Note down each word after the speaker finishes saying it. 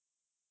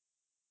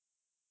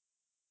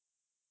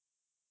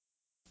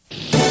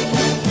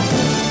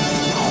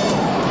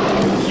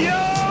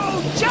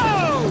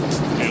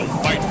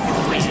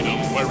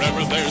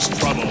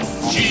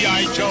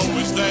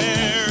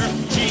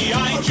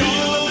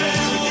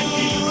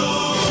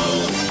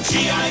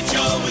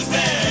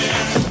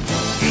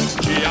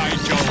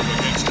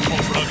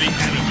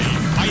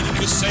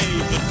to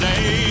save the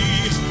day.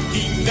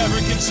 He never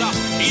gives up,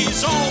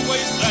 he's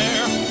always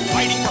there,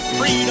 fighting for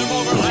freedom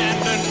over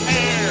land and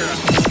air.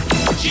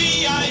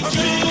 G.I. Joe!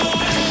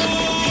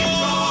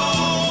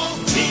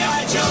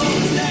 G.I.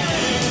 Joe's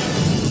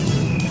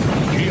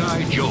there!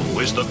 G.I. Joe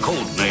is the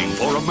code name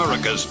for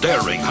America's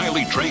daring,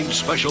 highly trained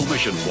Special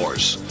Mission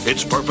Force.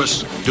 Its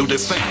purpose? To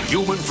defend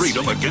human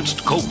freedom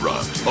against Cobra, a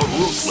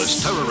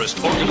ruthless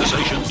terrorist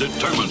organization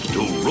determined to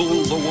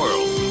rule the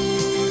world.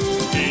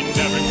 He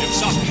never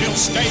gives up, he'll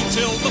stay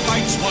till the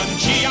fight's won.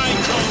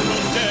 G.I. Joe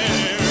will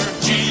dare.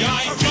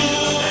 G.I. Joe!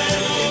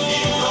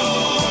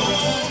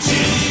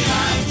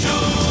 G.I.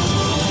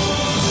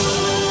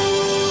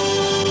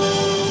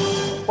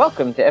 Joe!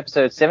 Welcome to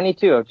episode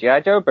 72 of G.I.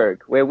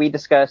 Joeberg, where we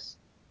discuss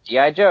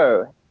G.I.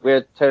 Joe.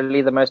 We're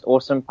totally the most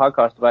awesome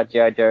podcast about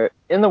G.I. Joe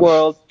in the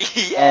world.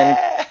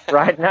 Yeah! And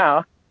right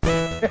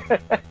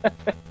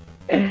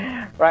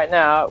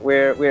now,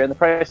 we're in the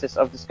process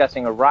of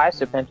discussing Arise,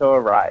 Serpentor,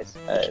 Arise,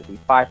 the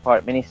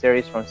 5-part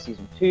miniseries from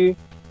season 2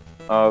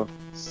 of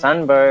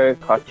Sunbow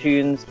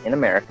Cartoons in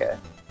America.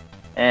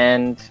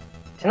 And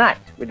tonight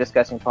we're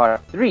discussing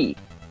part 3,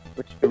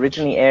 which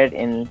originally aired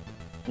in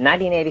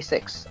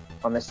 1986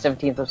 on the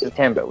 17th of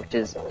September, which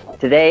is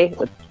today,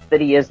 with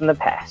 30 years in the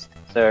past.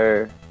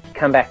 So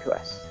come back to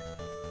us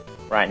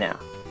right now.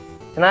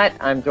 Tonight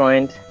I'm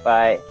joined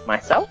by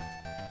myself,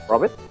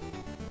 Robert,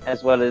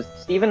 as well as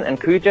Stephen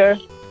and Cujo,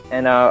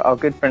 and our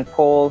good friend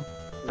Paul,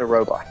 the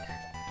robot,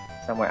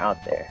 somewhere out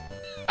there,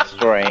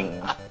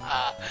 destroying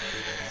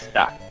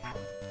stuff.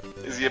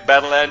 Is he a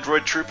battle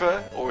android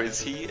trooper, or is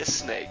he a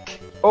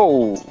snake?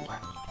 Oh,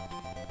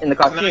 in the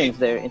cartoons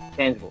they're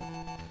interchangeable.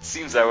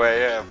 Seems that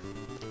way, yeah.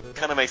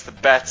 Kind of makes the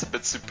bats a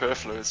bit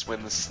superfluous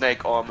when the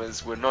snake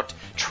armors were not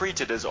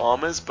treated as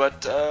armors,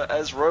 but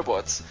as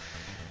robots.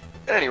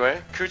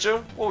 Anyway, Cujo,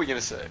 what were we going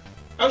to say?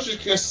 I was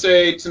just going to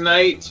say,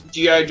 tonight,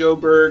 G.I.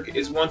 Joeberg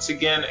is once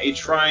again a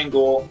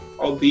triangle,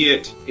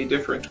 albeit a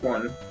different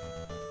one.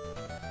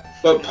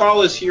 But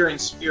Paul is here in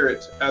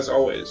spirit, as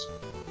always.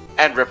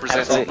 And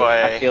represented Absolutely.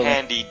 by I a feel-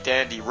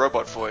 handy-dandy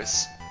robot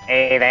voice.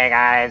 Hey there,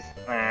 guys.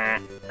 I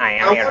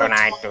am here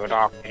tonight to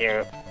talk to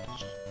you.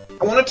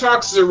 I want to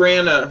talk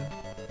Zorana.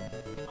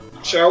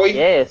 Shall we?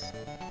 Yes,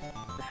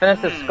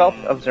 definitive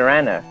sculpt of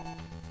Zorana.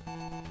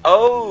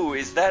 Oh,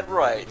 is that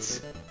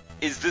right?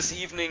 Is this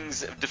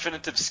evening's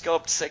definitive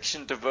sculpt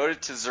section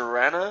devoted to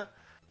Zorana?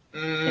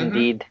 Mhm.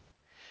 Indeed.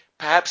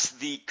 Perhaps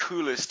the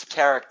coolest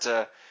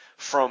character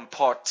from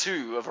part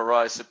 2 of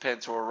Arise,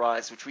 Serpentor,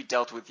 Arise, which we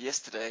dealt with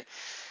yesterday.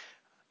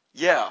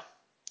 Yeah,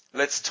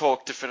 let's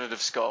talk definitive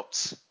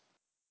sculpts.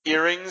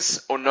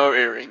 Earrings or no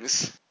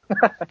earrings?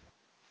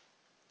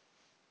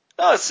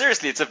 Oh,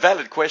 seriously, it's a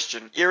valid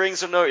question.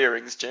 Earrings or no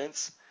earrings,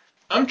 gents?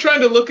 I'm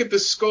trying to look at the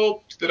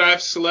sculpt that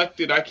I've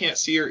selected. I can't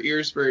see her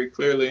ears very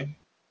clearly.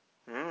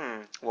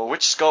 Well,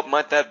 which sculpt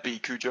might that be,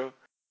 Cujo?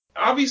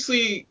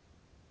 Obviously,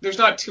 there's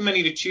not too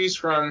many to choose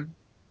from.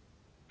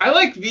 I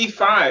like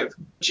V5,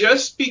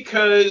 just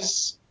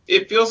because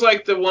it feels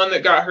like the one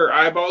that got her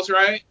eyeballs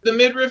right. The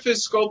midriff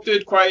is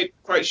sculpted quite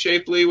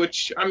shapely,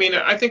 which, I mean,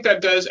 I think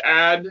that does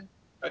add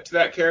to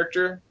that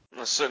character.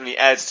 Well, it certainly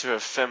adds to her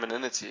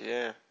femininity,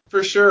 yeah.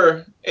 For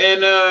sure.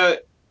 And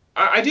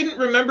I didn't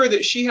remember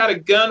that she had a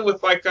gun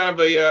with like kind of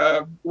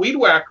a weed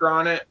whacker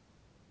on it.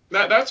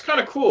 That's kind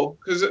of cool,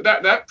 because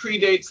that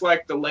predates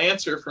like the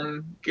Lancer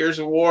from Gears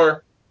of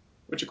War,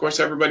 which of course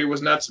everybody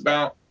was nuts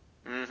about.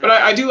 Mm-hmm. But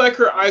I do like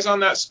her eyes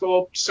on that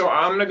sculpt, so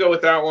I'm going to go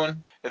with that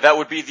one. That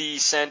would be the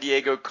San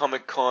Diego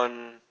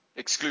Comic-Con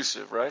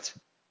exclusive, right?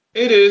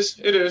 It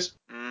is.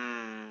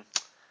 From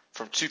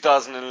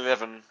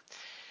 2011.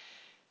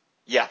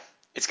 Yeah,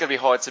 it's going to be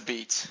hard to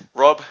beat.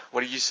 Rob,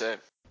 what do you say?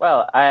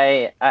 Well,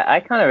 I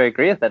kind of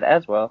agree with it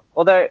as well.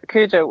 Although,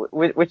 Cujo,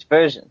 which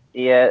version?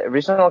 The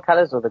original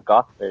colors or the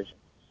goth version?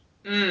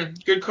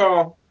 Good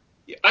call.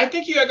 I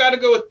think you got to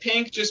go with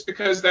pink just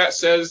because that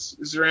says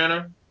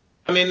Zorana.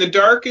 I mean, the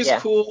dark is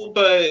cool,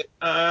 but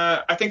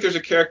I think there's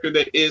a character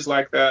that is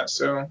like that,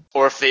 so.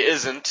 Or if there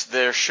isn't,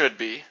 there should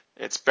be.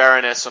 It's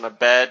Baroness on a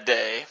bad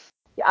day.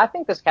 Yeah, I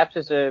think this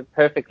captures her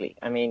perfectly.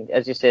 I mean,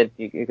 as you said,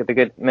 you got the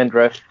good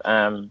midriff.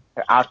 Her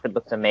outfit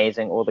looks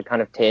amazing. All the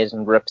kind of tears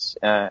and rips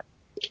in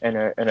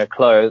her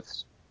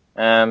clothes.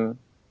 And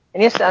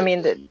yes, I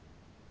mean,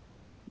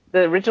 the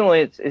original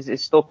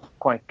is still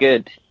quite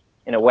good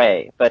in a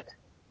way, but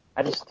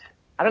I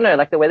don't know,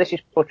 like the way that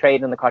she's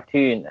portrayed in the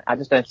cartoon, I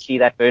just don't see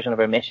that version of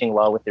her meshing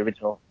well with the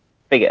original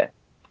figure,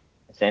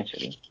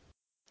 essentially.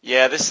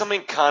 Yeah, there's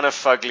something kind of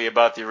fugly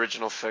about the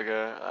original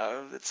figure.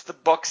 It's the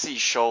boxy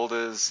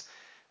shoulders.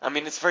 I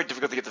mean, it's very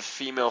difficult to get the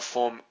female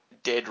form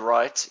dead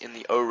right in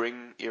the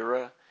O-ring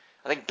era.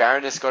 I think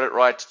Baroness got it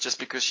right just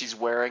because she's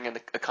wearing a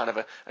kind of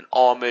an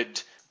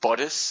armored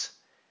bodice.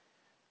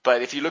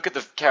 But if you look at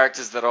the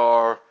characters that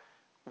are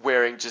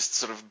wearing just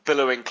sort of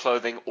billowing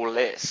clothing or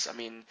less, I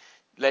mean,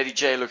 Lady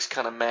J looks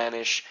kind of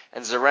mannish,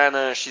 and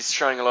Zorana, she's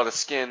showing a lot of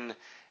skin,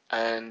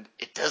 and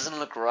it doesn't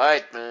look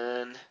right,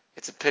 man.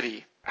 It's a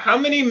pity. How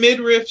many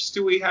midriffs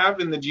do we have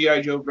in the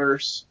G.I. Joe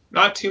verse?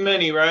 Not too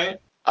many, right?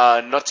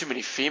 Not too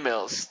many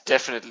females,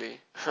 definitely.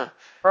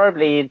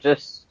 Probably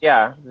just,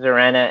 yeah,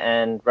 Zorana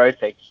and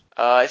Roadpig.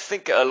 I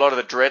think a lot of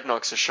the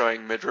Dreadnoks are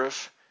showing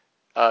midriff.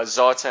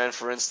 Zartan,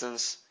 for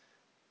instance.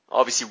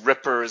 Obviously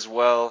Ripper as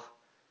well.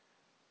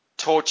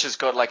 Torch has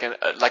got like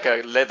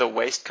a leather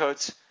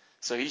waistcoat,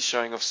 so he's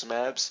showing off some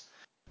abs.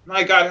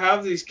 My God, how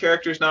have these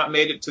characters not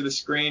made it to the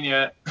screen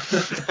yet?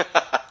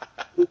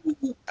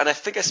 And I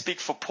think I speak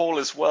for Paul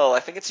as well. I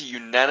think it's a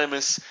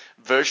unanimous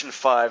version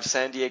 5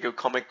 San Diego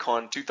Comic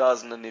Con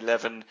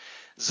 2011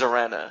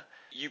 Zorana.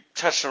 You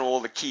touched on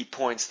all the key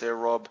points there,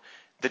 Rob.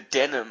 The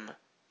denim,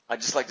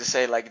 I'd just like to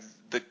say, like,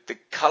 the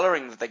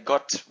coloring that they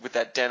got with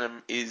that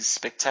denim is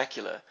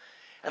spectacular.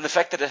 And the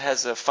fact that it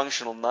has a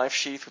functional knife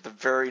sheath with a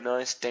very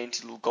nice,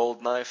 dainty little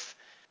gold knife,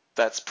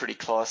 that's pretty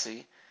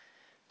classy.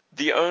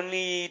 The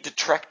only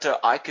detractor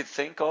I could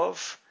think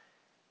of,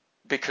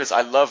 because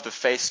I love the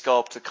face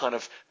sculpt, the kind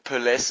of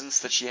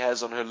pearlescence that she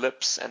has on her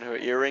lips and her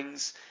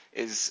earrings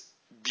is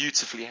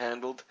beautifully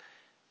handled.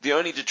 The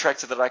only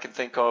detractor that I can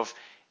think of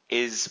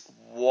is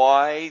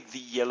why the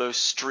yellow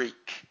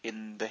streak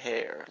in the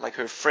hair. Like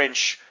her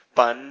French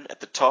bun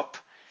at the top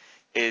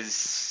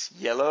is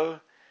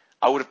yellow.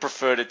 I would have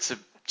preferred it to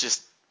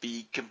just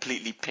be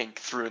completely pink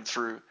through and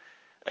through.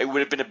 It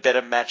would have been a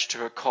better match to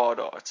her card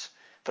art.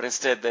 But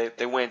instead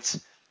they went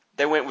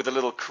with a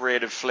little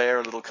creative flair,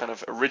 a little kind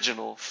of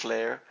original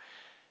flair.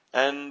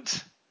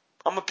 And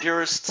I'm a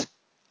purist.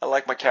 I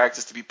like my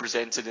characters to be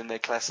presented in their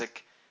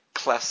classic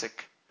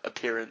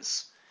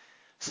appearance.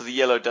 So the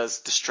yellow does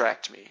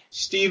distract me.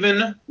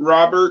 Stephen,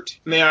 Robert,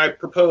 may I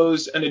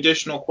propose an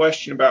additional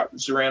question about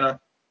Zorana?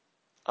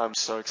 I'm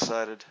so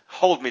excited.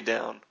 Hold me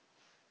down.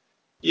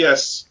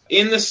 Yes.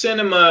 In the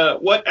cinema,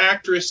 what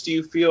actress do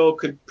you feel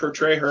could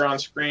portray her on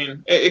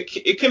screen?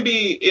 It can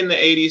be in the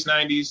 80s,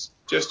 90s,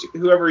 just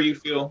whoever you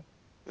feel.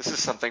 This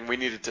is something we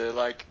needed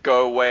to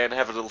go away and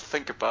have a little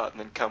think about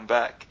and then come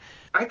back.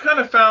 I kind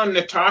of found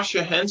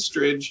Natasha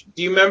Henstridge.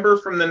 Do you remember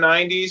from the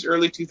 90s,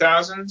 early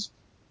 2000s?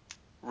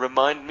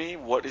 Remind me,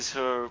 what is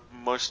her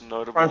most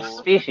notable... From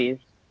Species.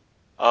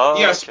 Oh,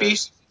 Yeah, okay.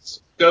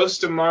 Species,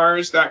 Ghost of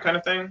Mars, that kind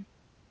of thing.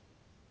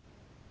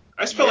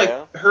 I just felt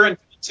like her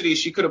intensity,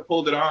 she could have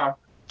pulled it off.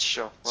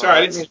 Sure. Well, Sorry,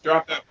 I didn't mean to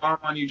drop that bomb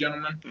on you,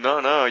 gentlemen.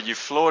 No, you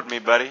floored me,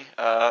 buddy.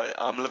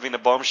 I'm living a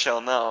bombshell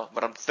now,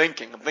 but I'm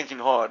thinking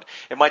hard.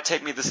 It might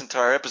take me this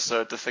entire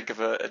episode to think of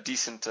a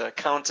decent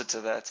counter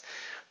to that.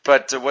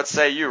 But what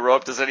say you,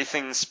 Rob? Does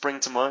anything spring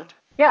to mind?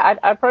 Yeah,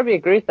 I'd probably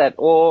agree with that.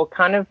 Or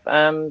kind of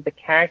the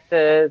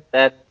character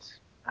that,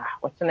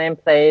 what's her name,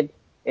 played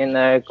in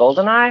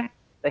GoldenEye?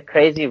 The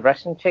crazy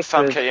Russian chick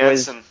who was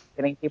Famke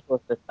getting people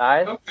to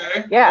decide.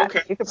 Okay. Yeah,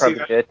 okay. she could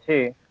probably do it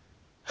too.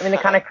 I mean, the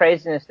kind of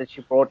craziness that she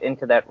brought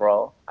into that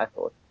role, I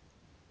thought.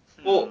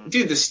 Well,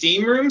 dude, the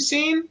steam room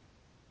scene?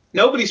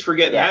 Nobody's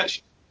forgetting that.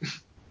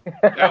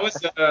 That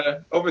was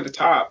over the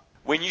top.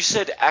 When you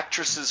said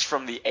actresses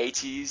from the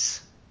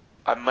 80s,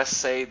 I must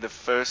say the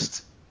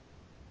first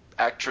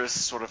actress,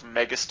 sort of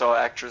megastar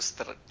actress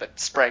that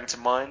sprang to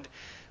mind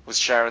was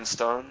Sharon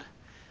Stone.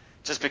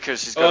 Just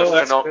because she's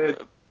got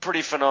a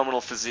pretty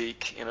phenomenal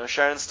physique. You know,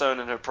 Sharon Stone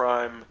in her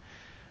prime,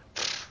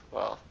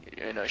 well,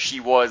 you know, she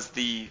was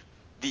the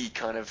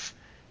kind of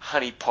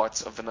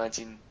honeypot of the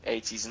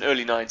 1980s and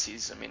early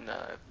 90s. I mean,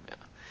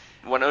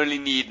 one only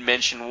need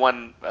mention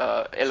one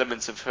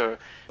element of her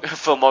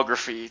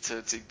filmography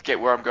to get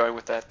where I'm going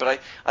with that. But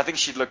I think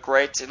she'd look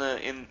great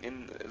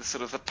in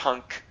sort of the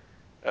punk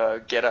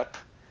get-up.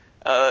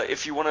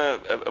 If you want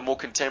a more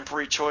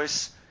contemporary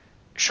choice,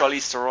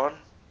 Charlize Theron.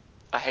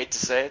 I hate to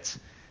say it,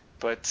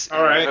 but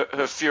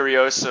her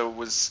Furiosa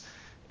was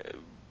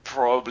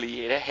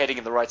probably heading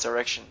in the right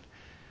direction.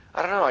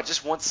 I don't know. I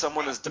just want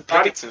someone as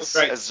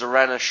duplicitous as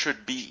Zorana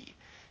should be.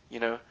 You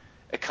know,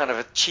 a kind of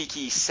a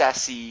cheeky,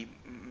 sassy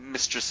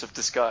mistress of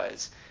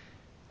disguise.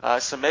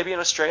 So maybe an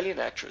Australian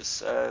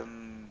actress.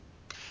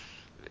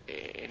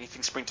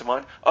 Anything spring to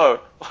mind? Oh,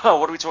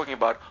 what are we talking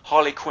about?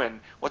 Harley Quinn.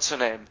 What's her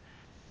name?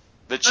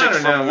 The chick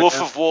from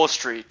Wolf of Wall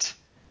Street.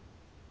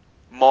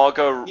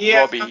 Margot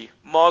Robbie.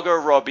 Margot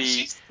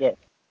Robbie.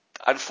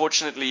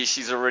 Unfortunately,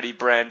 she's already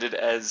branded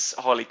as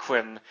Harley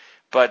Quinn,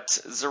 but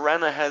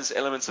Zorana has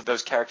elements of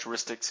those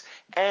characteristics,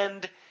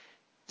 and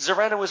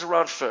Zorana was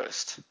around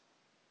first.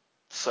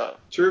 So,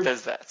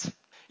 there's that.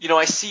 You know,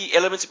 I see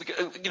elements,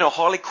 you know,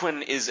 Harley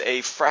Quinn is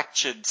a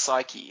fractured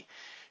psyche.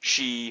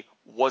 She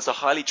was a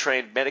highly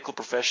trained medical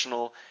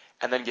professional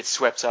and then gets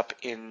swept up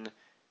in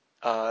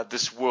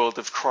this world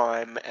of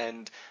crime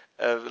and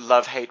a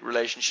love-hate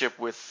relationship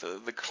with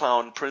the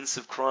clown prince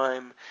of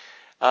crime.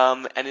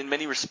 And in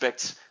many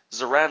respects,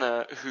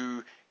 Zorana,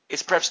 who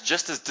is perhaps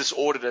just as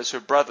disordered as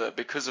her brother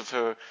because of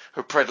her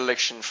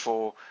predilection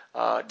for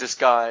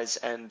disguise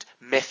and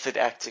method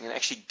acting and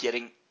actually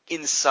getting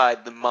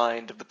inside the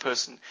mind of the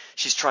person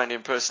she's trying to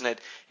impersonate.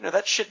 You know,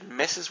 that shit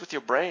messes with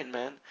your brain,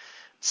 man.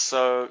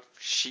 So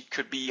she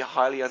could be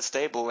highly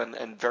unstable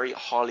and very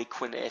Harley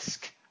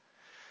Quinn-esque.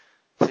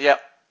 So yeah,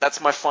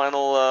 that's my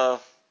final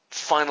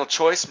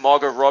choice,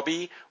 Margot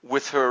Robbie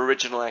with her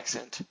original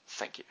accent.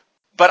 Thank you.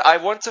 But I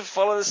want to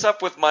follow this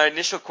up with my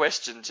initial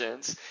question,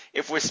 gents.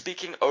 If we're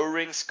speaking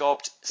O-ring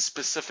sculpt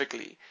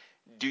specifically,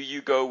 do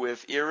you go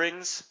with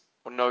earrings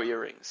or no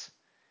earrings?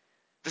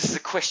 This is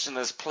a question that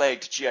has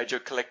plagued G.I. Joe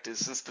collectors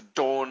since the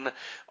dawn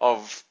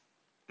of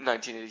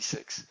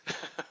 1986.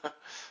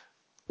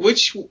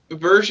 Which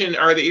version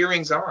are the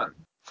earrings on?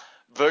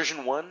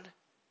 Version 1,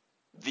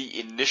 the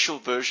initial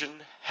version,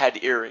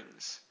 had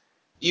earrings.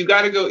 You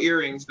gotta go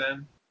earrings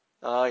then.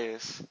 Ah,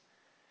 yes.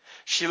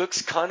 She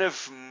looks kind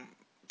of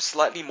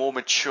slightly more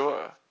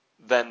mature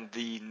than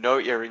the no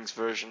earrings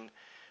version,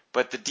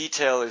 but the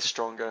detail is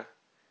stronger.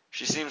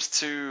 She seems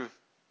too,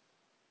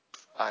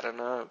 I don't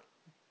know,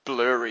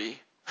 blurry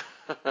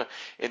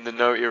in the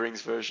no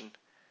earrings version.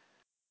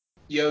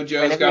 Yo,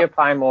 Joe's Whenever you got.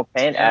 apply more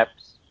paint Yeah.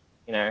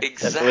 apps,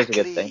 that's always a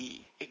good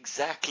thing.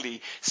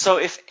 Exactly. So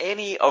if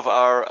any of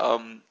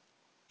our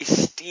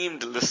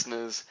esteemed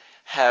listeners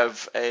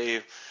have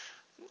a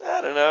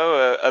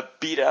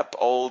beat up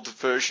old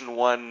version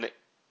 1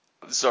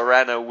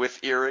 Zorana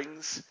with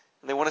earrings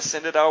and they want to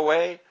send it our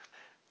way,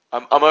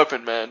 I'm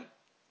open, man.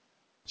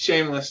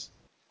 Shameless.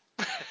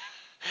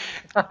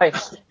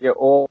 You're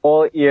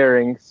all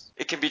earrings.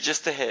 It can be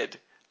just the head.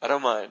 I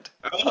don't mind.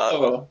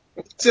 Oh,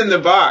 what's in the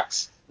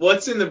box?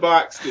 What's in the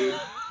box, dude?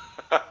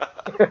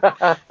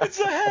 It's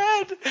a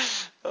head.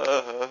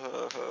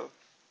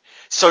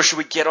 So should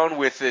we get on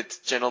with it,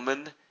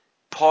 gentlemen?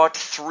 Part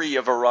 3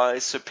 of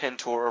Arise,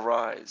 Serpentor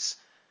Arise.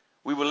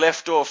 We were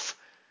left off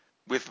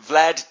with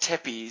Vlad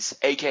Tepes,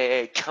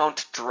 aka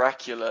Count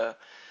Dracula,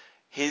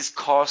 his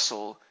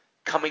castle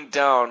coming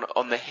down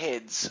on the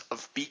heads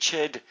of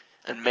Beachhead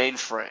and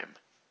Mainframe.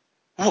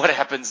 What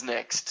happens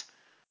next?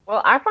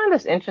 Well, I find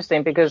this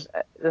interesting because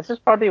this is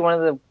probably one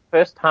of the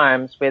first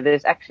times where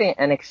there's actually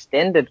an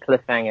extended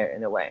cliffhanger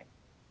in a way.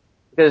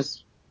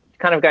 Because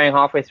kind of going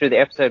halfway through the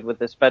episode with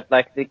this, but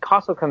like the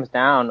castle comes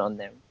down on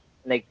them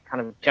and they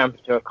kind of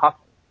jump to a coffin.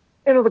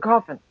 Into the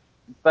coffin.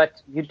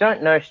 But you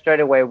don't know straight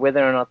away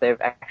whether or not they've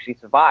actually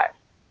survived.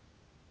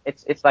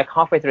 It's like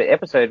halfway through the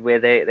episode where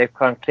they've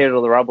kind of cleared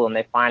all the rubble and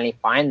they finally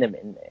find them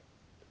in there.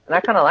 And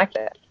I kind of like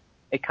that.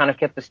 It kind of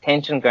kept this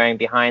tension going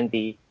behind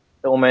the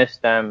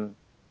almost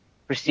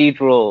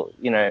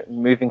procedural,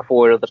 moving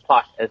forward of the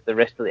plot as the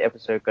rest of the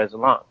episode goes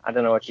along. I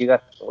don't know what you guys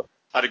thought.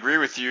 I'd agree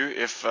with you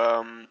if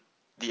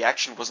the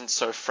action wasn't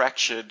so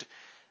fractured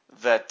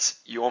that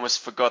you almost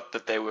forgot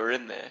that they were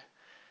in there.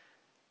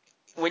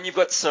 When you've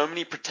got so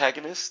many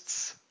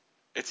protagonists,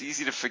 it's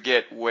easy to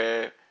forget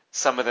where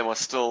some of them are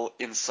still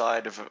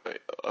inside of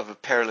a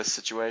perilous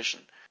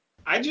situation.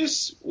 I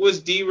just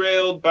was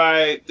derailed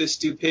by the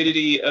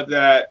stupidity of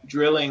that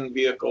drilling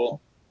vehicle.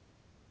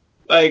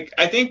 Like,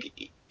 I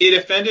think it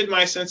offended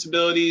my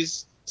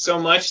sensibilities so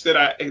much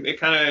that it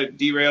kind of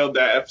derailed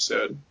that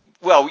episode.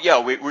 Well,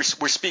 yeah, we're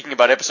speaking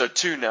about episode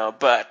 2 now,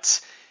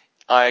 but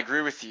I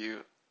agree with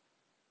you.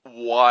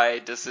 Why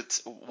does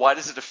it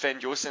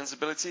offend your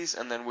sensibilities?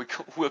 And then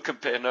we'll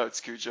compare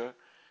notes, Cujo.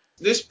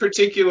 This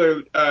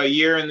particular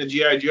year in the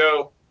G.I.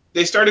 Joe,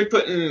 they started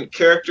putting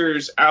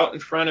characters out in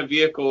front of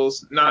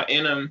vehicles, not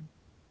in them.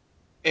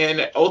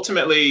 And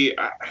ultimately,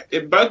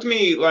 it bugged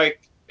me,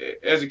 like,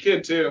 as a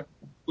kid, too.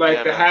 Like,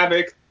 Yeah, the no.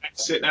 Havoc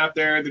sitting out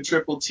there, the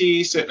Triple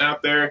T sitting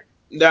out there.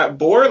 That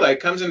boar, like,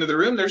 comes into the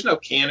room, there's no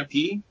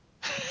canopy.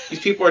 These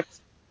people are,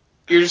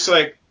 you're just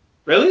like,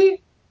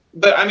 really?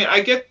 But, I mean,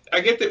 I get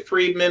that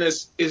Friedman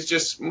is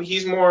just,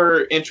 he's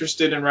more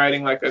interested in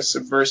writing, like, a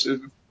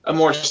subversive, a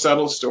more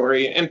subtle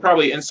story, and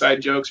probably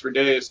inside jokes for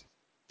days.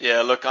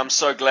 Yeah, look, I'm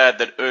so glad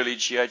that early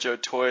G.I. Joe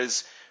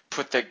toys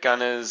put their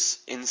gunners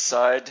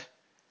inside.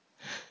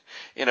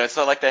 It's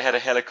not like they had a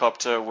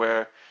helicopter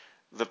where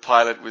the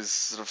pilot was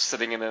sort of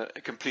sitting in a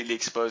completely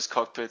exposed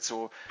cockpit,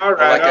 or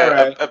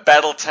like a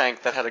battle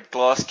tank that had a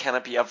glass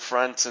canopy up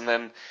front, and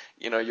then,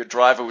 your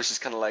driver was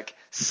just kind of like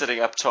sitting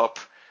up top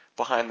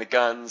behind the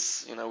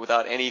guns,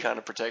 without any kind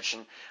of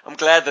protection. I'm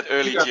glad that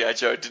early G.I.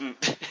 Joe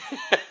didn't.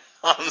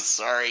 I'm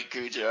sorry,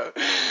 Cujo.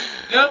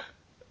 No,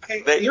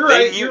 you're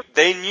right.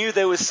 They knew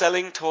they were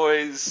selling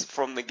toys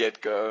from the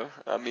get-go.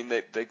 I mean,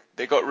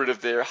 they got rid of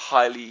their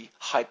highly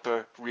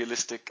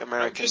hyper-realistic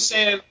American I'm just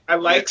saying, I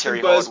like the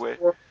military buzz hardware.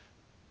 bore.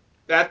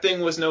 That thing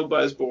was no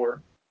buzz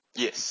bore.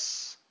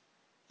 Yes.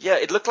 Yeah,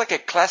 it looked like a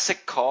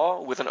classic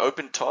car with an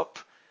open top,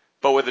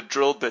 but with a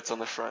drill bit on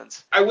the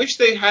front. I wish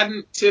they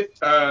hadn't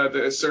tipped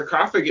the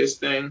sarcophagus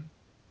thing,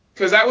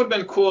 because that would have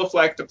been cool if,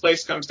 like, the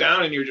place comes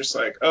down and you're just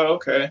like, oh,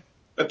 okay.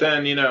 But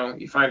then,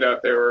 you find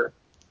out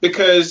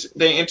because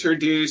they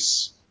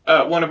introduce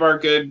one of our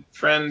good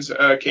friends,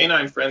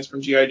 canine friends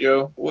from G.I.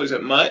 Joe. What was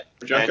it, Mutt?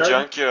 Junkyard? And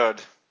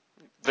Junkyard.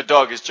 The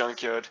dog is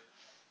Junkyard.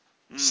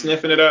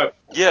 Sniffing it up.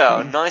 Yeah,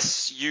 a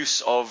nice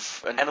use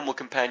of an animal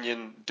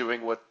companion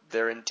doing what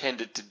they're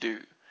intended to do.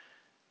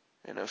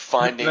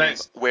 Finding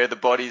where the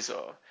bodies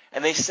are.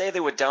 And they say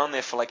they were down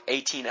there for like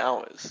 18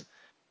 hours.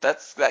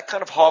 That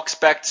kind of harks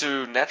back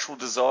to natural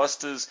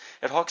disasters.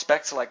 It harks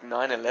back to like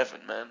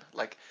 9/11, man.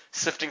 Like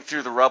sifting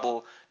through the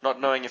rubble, not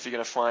knowing if you're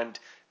going to find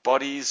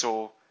bodies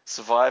or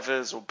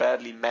survivors or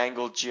badly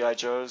mangled G.I.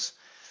 Joes.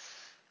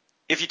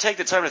 if you take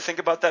the time to think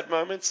about that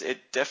moment,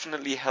 it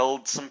definitely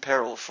held some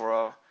peril for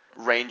our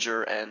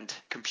ranger and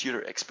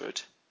computer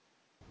expert.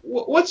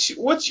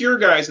 What's your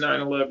guy's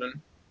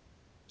 9/11?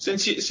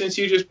 Since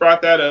you just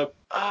brought that up.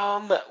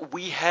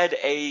 We had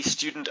a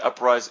student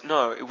uprising.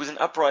 No, it was an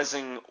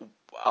uprising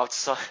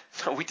outside.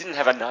 No, we didn't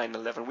have a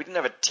 9/11. We didn't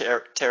have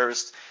a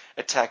terrorist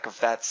attack of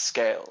that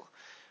scale.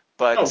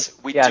 But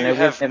we do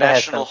have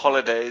national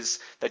holidays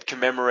that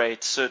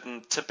commemorate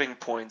certain tipping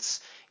points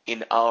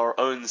in our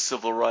own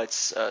civil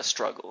rights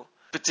struggle.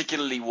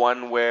 Particularly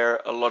one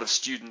where a lot of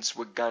students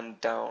were gunned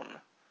down.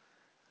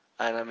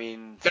 And I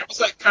mean... That was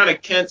like kind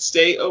of Kent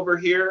State over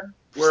here.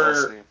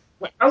 Precisely.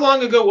 How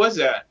long ago was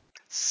that?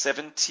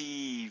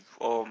 70...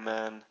 Oh,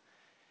 man.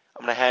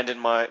 I'm going to hand in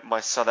my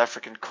South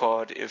African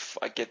card if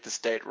I get this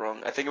date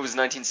wrong. I think it was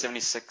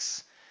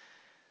 1976.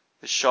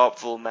 The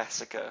Sharpeville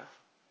Massacre.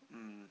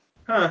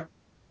 Huh.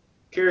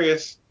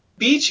 Curious.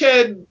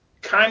 Beachhead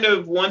kind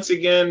of once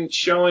again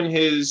showing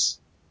his...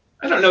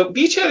 I don't know.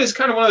 Beachhead is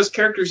kind of one of those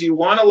characters you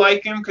want to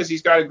like him because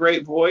he's got a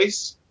great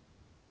voice,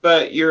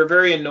 but you're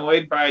very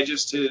annoyed by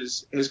just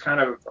his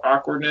kind of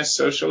awkwardness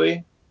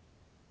socially.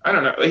 I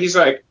don't know. He's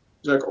like,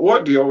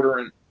 what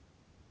deodorant?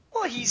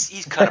 Well,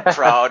 he's kind of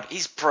proud.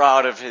 He's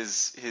proud of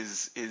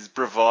his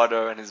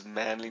bravado and his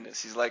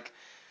manliness. He's like,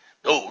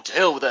 oh, to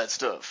hell with that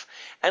stuff.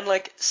 And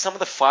like some of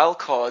the file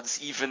cards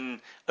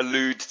even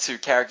allude to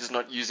characters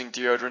not using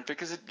deodorant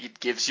because it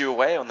gives you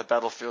away on the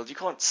battlefield. You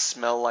can't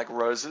smell like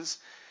roses.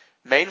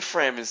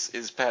 Mainframe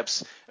is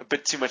perhaps a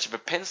bit too much of a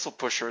pencil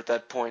pusher at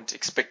that point,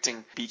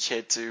 expecting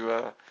Beachhead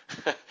to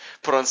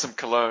put on some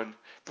cologne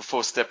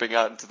before stepping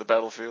out into the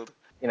battlefield.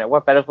 You know,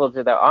 what battlefields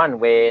are they on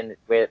where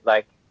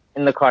like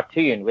in the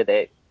cartoon where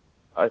they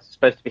are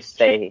supposed to be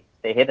stay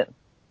hidden?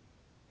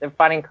 They're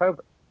fighting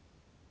Cobra.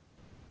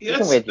 Yeah,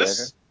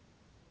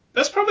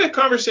 that's probably a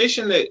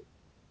conversation that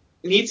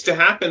needs to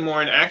happen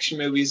more in action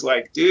movies.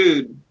 Like,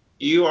 dude,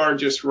 you are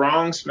just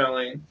wrong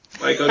smelling.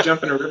 Like, go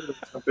jump in a river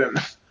or something.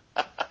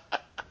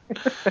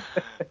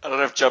 I don't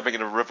know if jumping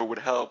in a river would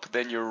help.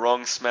 Then you're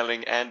wrong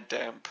smelling and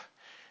damp.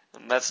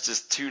 And that's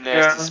just two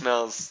nasty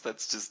smells.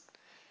 That's just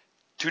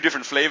two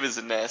different flavors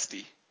of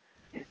nasty.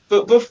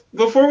 But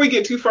before we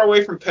get too far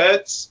away from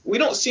pets, we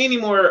don't see any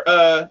more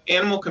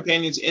animal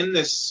companions in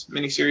this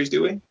miniseries,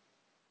 do we?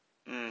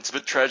 It's a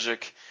bit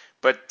tragic.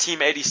 But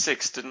Team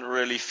 86 didn't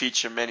really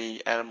feature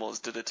many animals,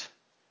 did it?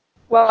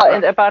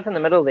 Well, about in the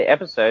middle of the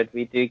episode,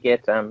 we do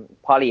get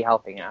Polly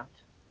helping out.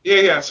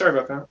 Yeah, sorry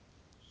about that.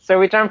 So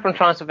we jump from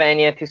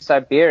Transylvania to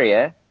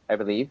Siberia, I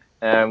believe,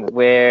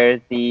 where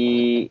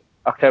the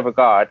October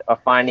Guard are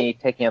finally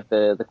taking up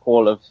the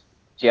call of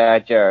G.I.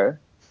 Joe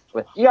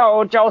with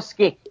Yo,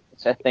 Joski,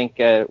 which I think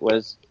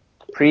was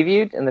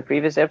previewed in the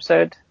previous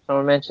episode.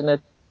 Someone mentioned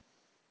it.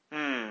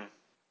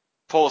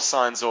 Paul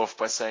signs off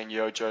by saying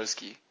Yo,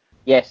 Joski.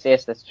 Yes,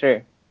 that's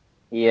true.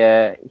 He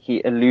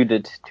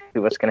alluded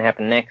to what's going to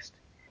happen next.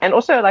 And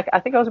also, like, I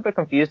think I was a bit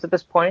confused at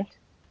this point,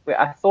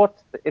 where I thought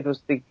it was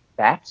the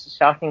bats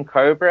shouting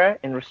Cobra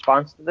in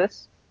response to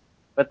this.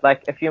 But,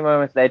 like, a few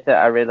moments later,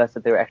 I realized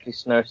that there were actually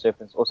snow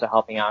serpents also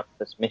helping out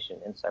this mission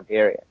in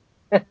Siberia.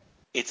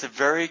 It's a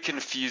very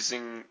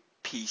confusing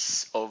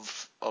piece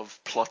of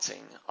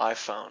plotting, I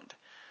found.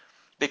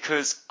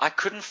 Because I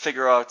couldn't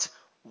figure out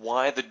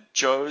why the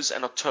Joes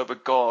and October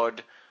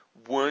Guard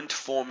weren't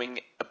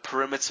forming a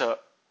perimeter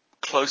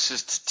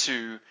closest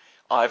to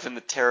Ivan the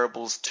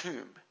Terrible's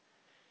tomb.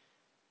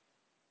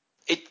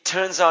 It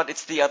turns out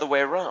it's the other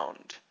way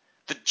around.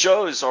 The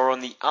Joes are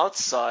on the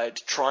outside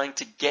trying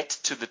to get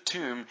to the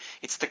tomb.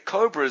 It's the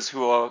Cobras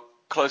who are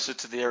closer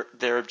to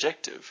their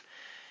objective.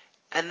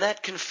 And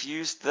that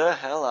confused the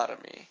hell out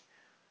of me.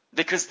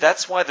 Because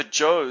that's why the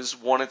Joes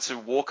wanted to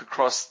walk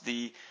across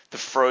the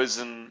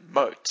frozen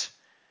moat.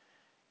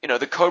 You know,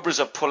 the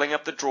Cobras are pulling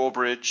up the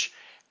drawbridge,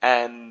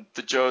 and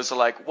the Joes are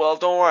like, well,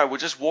 don't worry, we'll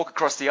just walk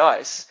across the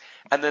ice.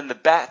 And then the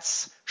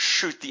bats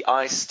shoot the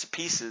ice to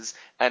pieces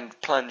and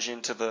plunge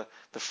into the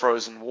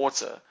frozen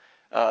water,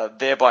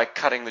 thereby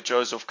cutting the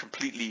Joes off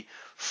completely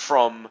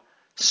from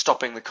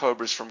stopping the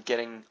Cobras from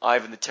getting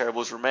Ivan the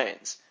Terrible's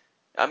remains.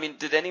 I mean,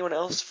 did anyone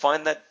else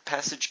find that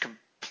passage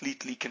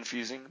completely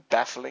confusing,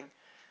 baffling?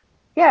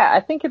 Yeah, I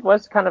think it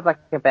was kind of like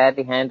a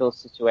badly handled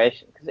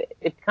situation, because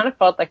it kind of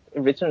felt like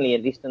originally,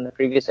 at least in the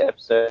previous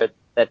episode,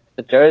 that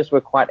the Joes were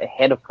quite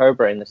ahead of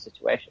Cobra in this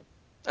situation.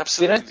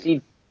 Absolutely. We don't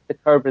see the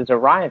Cobras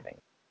arriving,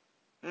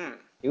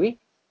 do we?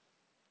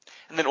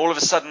 And then all of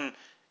a sudden,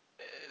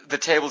 the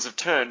tables have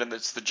turned, and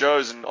it's the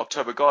Joes and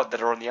October God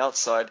that are on the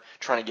outside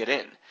trying to get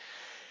in.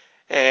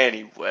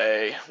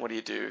 Anyway, what do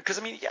you do? Because,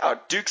 I mean, yeah,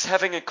 Duke's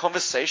having a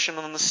conversation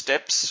on the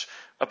steps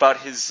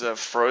about his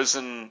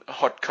frozen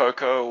hot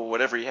cocoa or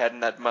whatever he had in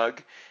that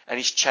mug, and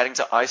he's chatting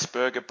to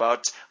Iceberg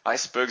about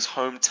Iceberg's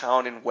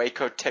hometown in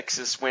Waco,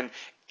 Texas, when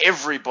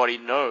everybody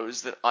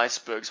knows that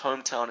Iceberg's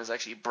hometown is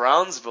actually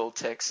Brownsville,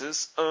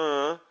 Texas.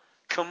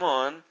 Come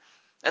on.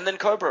 And then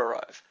Cobra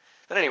arrive.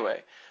 But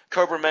anyway,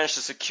 Cobra managed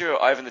to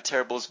secure Ivan the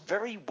Terrible's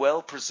very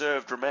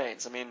well-preserved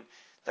remains. I mean,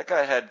 that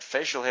guy had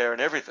facial hair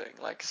and everything,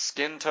 like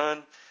skin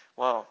tone,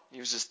 Wow, he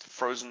was just a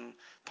frozen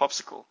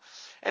popsicle.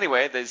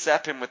 Anyway, they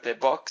zap him with their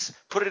box,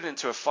 put it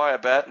into a fire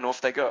bat, and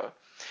off they go.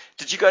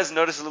 Did you guys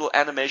notice a little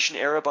animation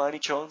error by any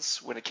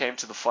chance when it came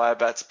to the fire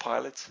bat's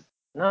pilot?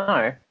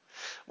 No.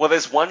 Well,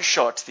 there's one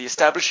shot, the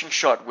establishing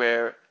shot,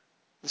 where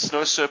the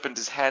Snow Serpent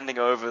is handing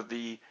over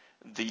the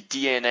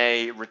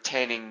DNA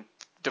retaining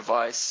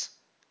device.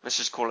 Let's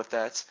just call it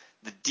that.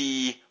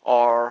 The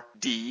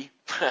DRD.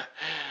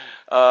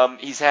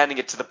 He's handing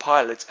it to the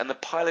pilot, and the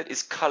pilot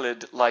is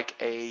colored like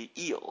a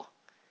eel.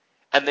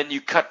 And then you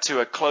cut to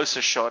a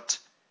closer shot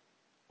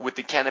with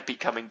the canopy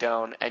coming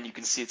down, and you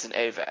can see it's an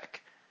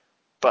AVAC.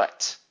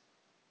 But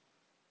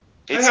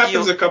It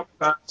happens a couple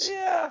times.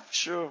 Yeah,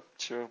 sure.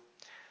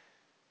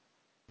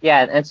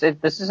 Yeah,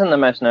 this isn't the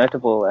most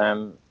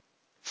notable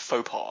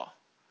Faux pas.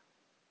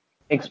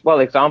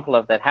 example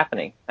of that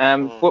happening.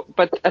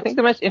 But I think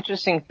the most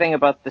interesting thing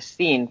about the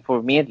scene,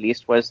 for me at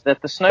least, was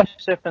that the Snow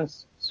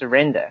Serpents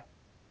surrender.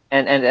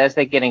 And as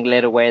they're getting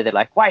led away, they're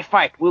like, "Why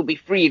fight? We'll be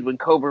freed when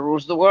Cobra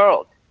rules the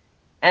world."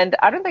 And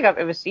I don't think I've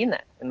ever seen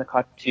that in the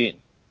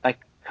cartoon, like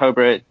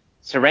Cobra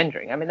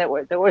surrendering. I mean,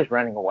 they're always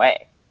running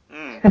away,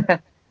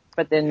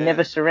 but they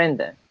never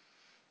surrender.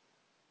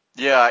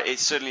 Yeah, it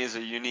certainly is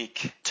a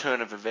unique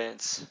turn of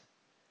events.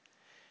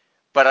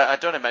 But I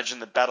don't imagine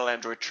the Battle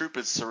Android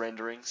troopers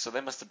surrendering, so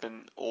they must have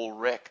been all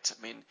wrecked.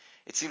 I mean,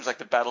 it seems like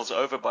the battle's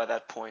over by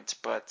that point,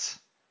 but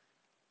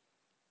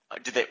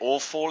did they all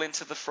fall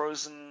into the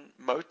frozen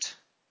moat?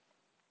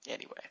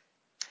 Anyway,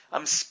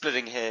 I'm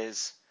splitting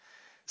hairs.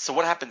 So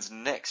what happens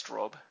next,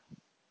 Rob?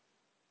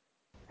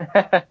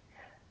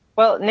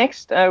 Well,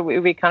 next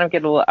we kind of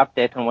get a little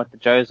update on what the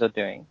Joes are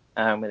doing,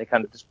 where they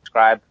kind of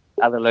describe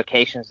other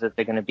locations that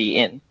they're going to be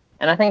in.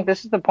 And I think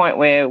this is the point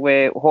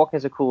where Hawk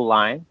has a cool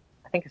line.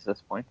 I think it's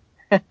this point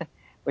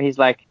where he's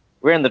like,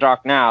 "We're in the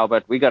dark now,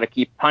 but we got to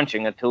keep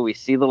punching until we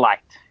see the light."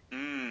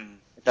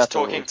 He's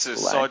talking to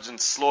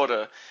Sergeant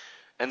Slaughter,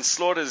 and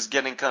Slaughter's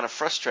getting kind of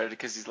frustrated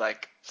because he's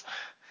like,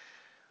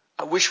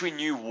 "I wish we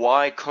knew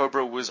why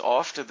Cobra was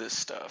after this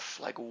stuff.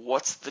 Like,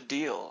 what's the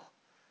deal?"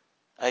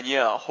 And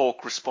yeah,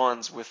 Hawk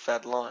responds with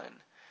that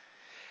line.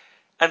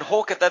 And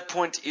Hawk at that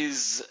point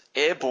is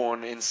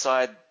airborne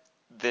inside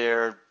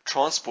their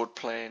transport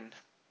plane,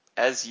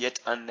 as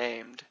yet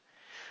unnamed.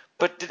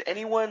 But did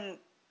anyone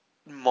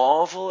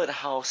marvel at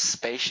how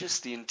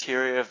spacious the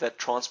interior of that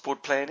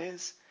transport plane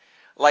is?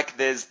 Like,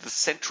 there's the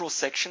central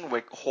section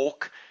where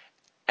Hawk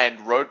and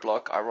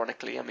Roadblock,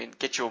 ironically, I mean,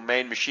 get your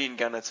main machine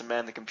gunner to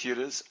man the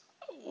computers.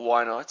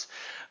 Why not?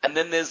 And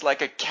then there's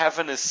like a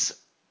cavernous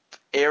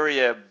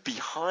area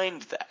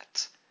behind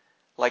that.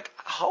 Like,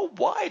 how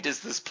wide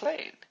is this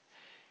plane?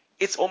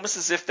 It's almost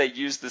as if they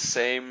used the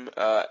same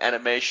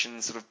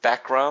animation sort of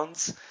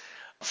backgrounds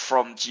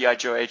from G.I.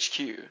 Joe HQ.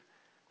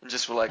 And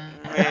just were like,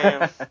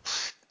 man,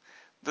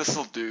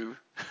 this'll do.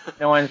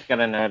 No one's going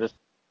to notice.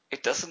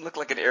 It doesn't look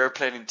like an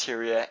airplane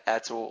interior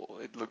at all.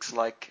 It looks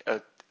like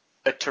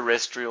a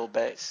terrestrial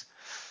base.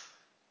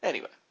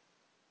 Anyway,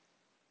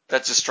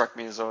 that just struck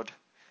me as odd.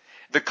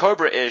 The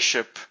Cobra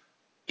airship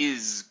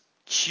is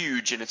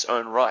huge in its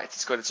own right.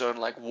 It's got its own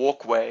like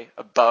walkway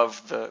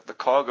above the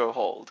cargo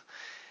hold.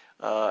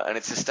 And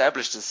it's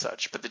established as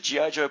such. But the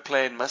G.I. Joe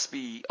plane must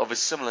be of a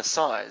similar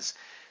size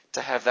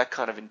to have that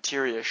kind of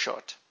interior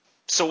shot.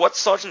 So what's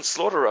Sergeant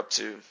Slaughter up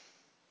to?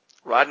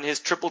 Riding his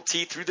triple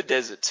T through the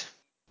desert.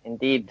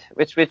 Indeed.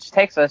 Which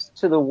takes us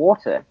to the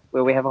water,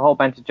 where we have a whole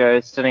bunch of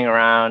Joes sitting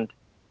around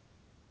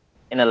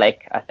in a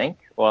lake, I think,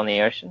 or on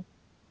the ocean.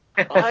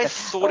 I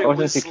thought it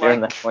was too clear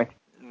on that point.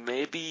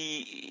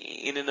 Maybe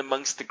in and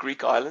amongst the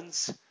Greek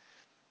islands.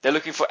 They're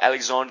looking for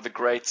Alexander the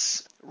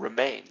Great's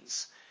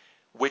remains,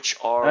 which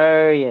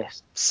are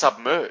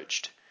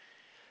submerged.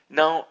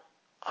 Now,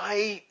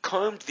 I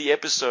combed the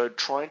episode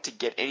trying to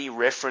get any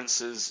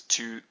references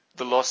to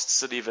the lost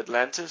city of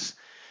Atlantis,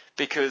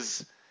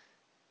 because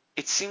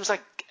it seems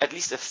like, at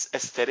least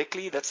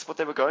aesthetically, that's what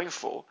they were going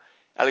for.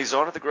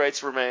 Alexander the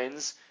Great's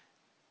remains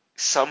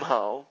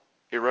somehow,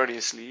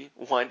 erroneously,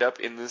 wind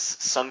up in this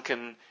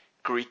sunken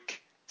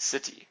Greek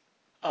city.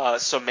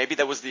 So maybe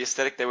that was the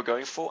aesthetic they were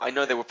going for. I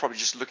know they were probably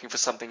just looking for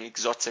something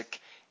exotic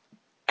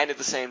and at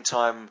the same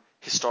time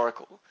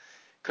historical.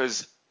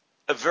 Because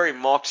a very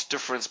marked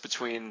difference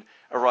between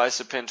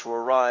Arise Serpentor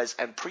Arise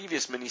and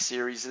previous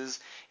miniseries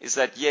is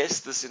that,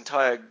 yes, this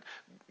entire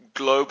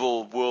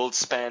global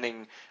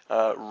world-spanning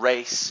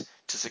race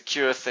to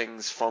secure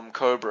things from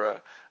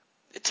Cobra,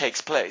 it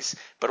takes place,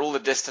 but all the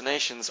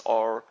destinations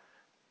are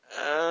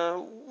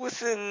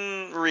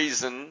within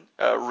reason,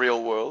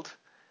 real world.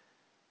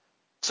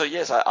 So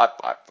yes,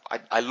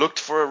 I looked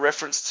for a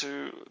reference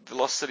to the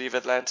lost city of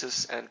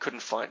Atlantis and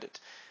couldn't find it.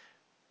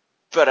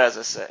 But as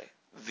I say,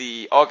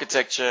 the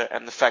architecture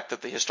and the fact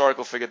that the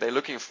historical figure they're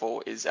looking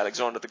for is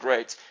Alexander the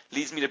Great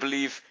leads me to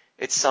believe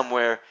it's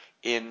somewhere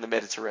in the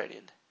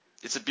Mediterranean.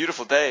 It's a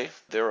beautiful day.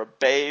 There are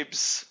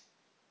babes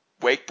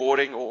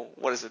wakeboarding, or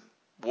what is it,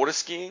 water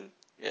skiing?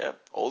 Yeah,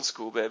 old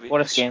school, baby.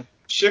 Water skiing.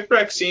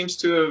 Shipwreck seems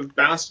to have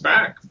bounced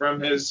back from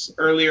his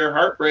earlier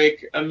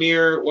heartbreak a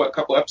mere,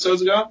 couple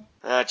episodes ago?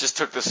 It just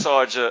took the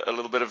Sarge a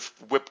little bit of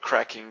whip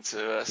cracking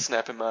to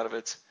snap him out of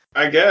it.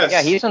 I guess.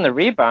 Yeah, he's on the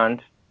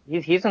rebound.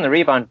 He's on the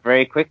rebound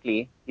very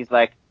quickly. He's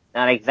like,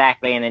 not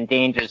exactly an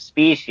endangered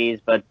species,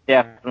 but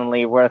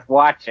definitely worth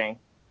watching.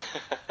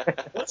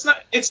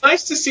 It's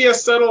nice to see a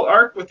subtle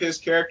arc with his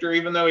character,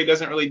 even though he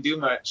doesn't really do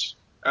much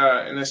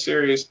in this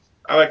series.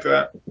 I like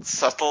that.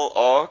 Subtle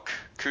arc,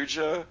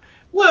 Cujo?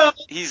 Well,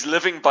 He's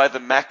living by the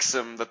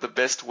maxim that the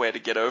best way to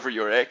get over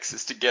your ex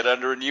is to get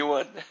under a new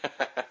one.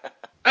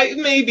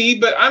 maybe,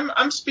 but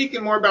I'm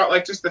speaking more about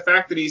like just the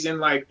fact that he's in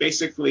like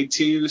basically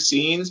 2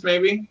 scenes,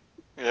 maybe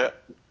Yeah.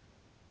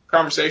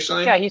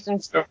 conversationally. Yeah,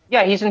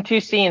 he's in 2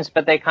 scenes,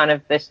 but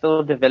they're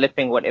still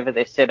developing whatever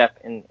they set up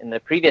in the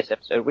previous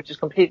episode, which is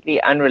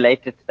completely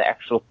unrelated to the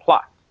actual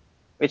plot.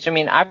 Which, I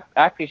mean, I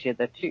appreciate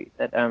that too.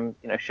 That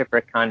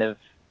Shipwreck kind of,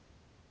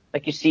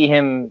 like, you see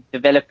him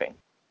developing.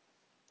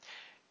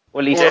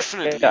 Well,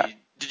 Definitely. Yeah.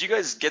 Did you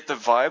guys get the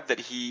vibe that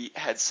he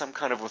had some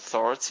kind of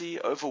authority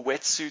over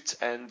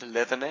Wetsuit and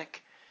Leatherneck?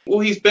 Well,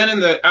 he's been in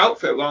the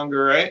outfit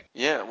longer, right?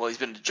 Yeah, well, he's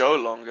been to Joe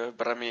longer,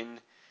 but I mean,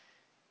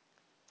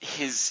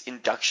 his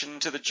induction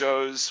to the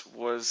Joes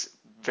was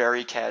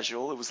very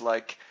casual. It was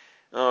like,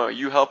 oh,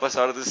 you help us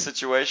out of this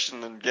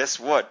situation, and guess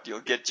what? You'll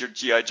get your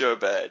G.I. Joe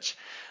badge.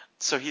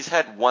 So he's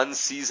had 1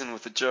 season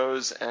with the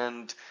Joes,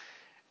 and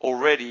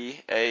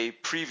already a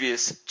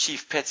previous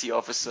chief petty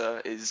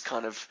officer is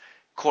kind of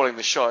calling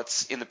the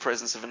shots in the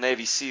presence of a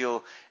Navy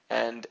SEAL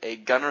and a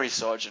gunnery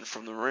sergeant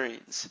from the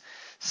Marines.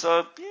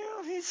 So,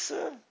 he's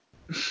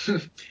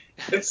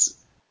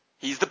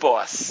he's the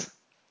boss.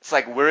 It's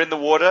like, we're in the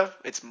water,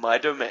 it's my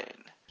domain.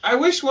 I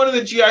wish one of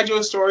the G.I. Joe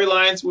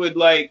storylines would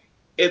like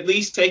at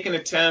least take an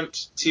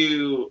attempt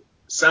to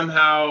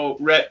somehow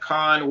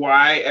retcon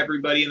why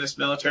everybody in this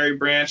military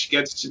branch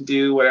gets to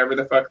do whatever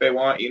the fuck they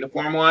want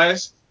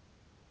uniform-wise.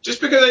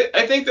 Just because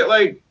I think that,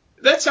 like,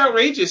 that's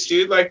outrageous,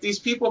 dude. Like, these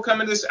people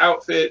come in this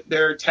outfit,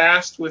 they're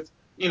tasked with,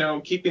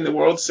 keeping the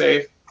world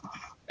safe,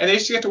 and they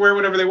just get to wear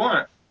whatever they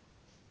want.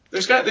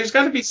 There's got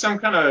to be some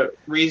kind of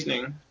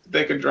reasoning that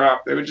they could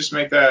drop. They would just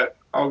make that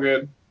all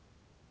good.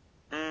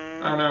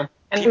 I don't know.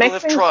 And People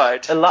have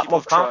tried. a lot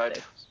more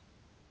complex.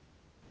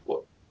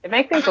 It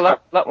makes things a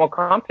lot more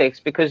complex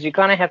because you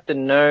kind of have to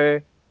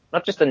know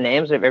not just the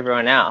names of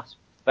everyone else,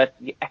 but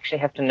you actually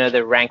have to know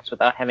their ranks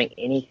without having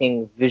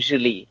anything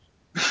visually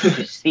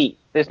to see.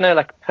 There's no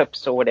like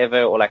pips or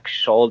whatever, or like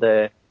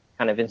shoulder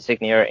kind of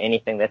insignia or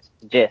anything that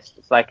suggests.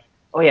 It's like,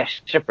 oh yeah,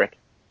 Shipwreck.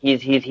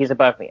 He's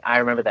above me. I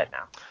remember that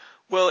now.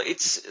 Well,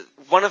 it's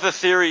one of the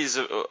theories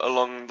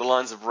along the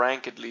lines of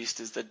rank, at least,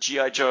 is that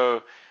G.I.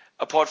 Joe,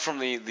 apart from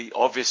the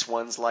obvious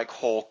ones like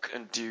Hawk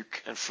and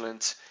Duke and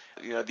Flint,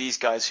 these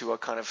guys who are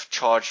kind of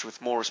charged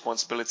with more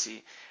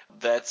responsibility,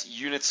 that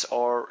units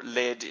are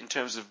led in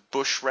terms of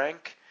bush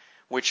rank,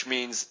 which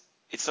means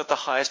it's not the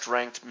highest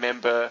ranked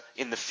member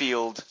in the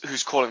field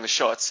who's calling the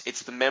shots.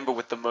 It's the member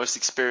with the most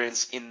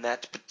experience in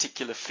that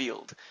particular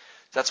field.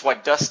 That's why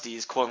Dusty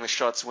is calling the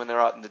shots when they're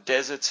out in the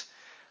desert.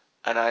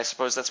 And I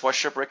suppose that's why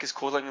Shipwreck is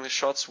calling the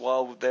shots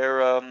while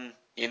they're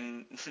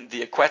in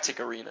the aquatic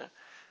arena.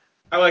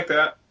 I like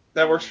that.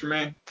 That works for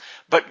me.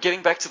 But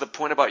getting back to the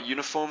point about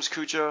uniforms,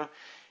 Cujo,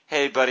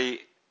 hey,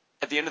 buddy,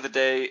 at the end of the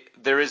day,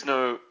 there is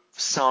no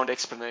sound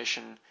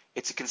explanation.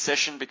 It's a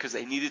concession because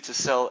they needed to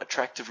sell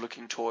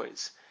attractive-looking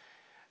toys.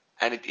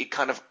 And it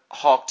kind of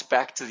harked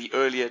back to the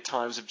earlier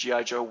times of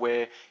G.I. Joe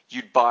where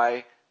you'd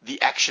buy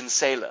the action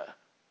sailor,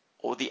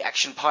 or the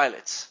action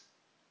pilot,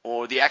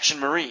 or the action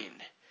marine.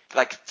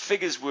 Like,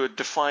 figures were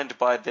defined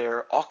by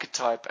their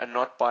archetype and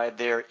not by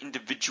their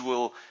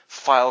individual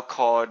file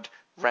card,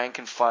 rank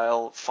and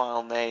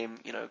file name,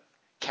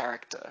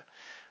 character.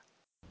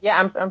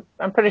 Yeah,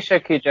 I'm pretty sure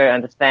Cujo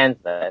understands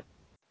that.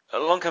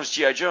 Along comes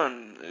G.I. Joe,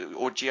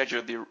 or G.I.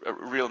 Joe, the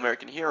real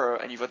American hero,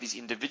 and you've got these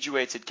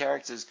individuated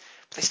characters,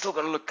 but they still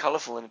got to look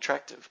colorful and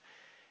attractive.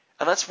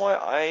 And that's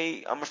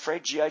why I'm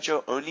afraid G.I.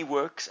 Joe only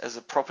works as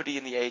a property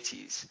in the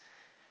 80s.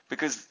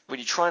 Because when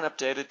you try and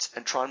update it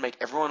and try and make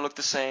everyone look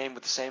the same,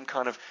 with the same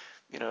kind of,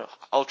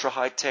 ultra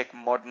high-tech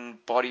modern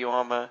body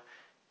armor,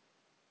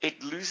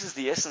 it loses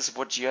the essence of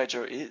what G.I.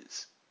 Joe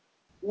is.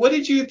 What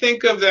did you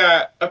think of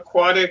that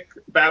aquatic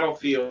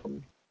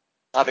battlefield?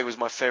 I think it was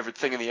my favorite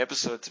thing in the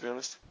episode, to be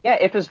honest. Yeah,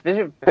 it was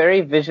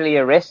very visually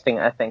arresting,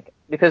 I think,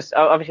 because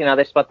obviously now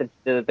they spot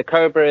the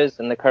Cobras,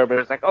 and the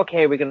Cobras like,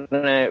 okay, we're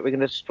gonna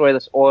destroy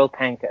this oil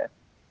tanker,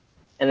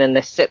 and then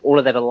they set all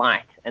of that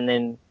alight, and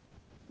then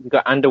you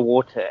go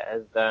underwater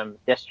as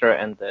Destro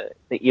and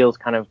the eels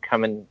kind of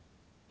come and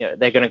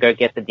they're gonna go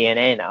get the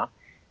DNA now,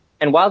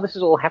 and while this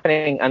is all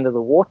happening under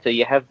the water,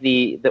 you have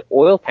the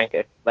oil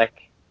tanker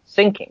like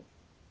sinking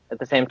at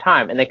the same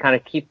time, and they kind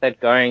of keep that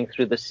going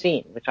through the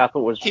scene, which I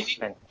thought was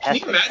fantastic. Can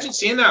you imagine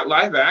seeing that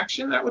live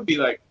action? That would be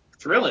like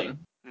thrilling.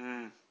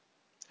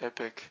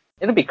 Epic.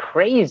 It'll be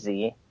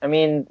crazy. I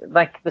mean,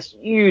 like this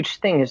huge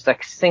thing is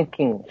like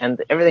sinking,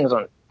 and everything's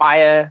on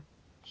fire.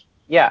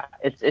 Yeah,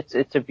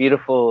 it's a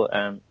beautiful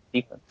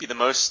sequence. Be the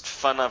most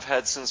fun I've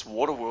had since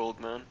Waterworld,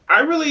 man.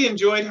 I really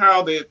enjoyed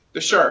how the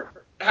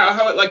shark,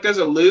 how it like does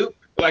a loop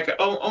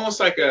almost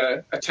like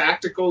a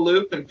tactical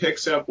loop and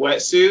picks up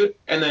Wetsuit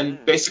and then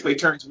basically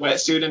turns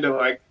Wetsuit into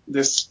like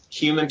this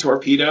human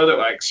torpedo that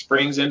like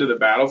springs into the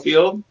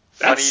battlefield.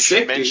 Funny That's you sick,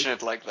 should mention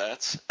dude. it like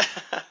that.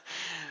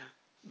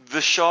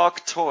 The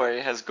Shark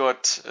toy has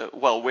got,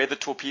 where the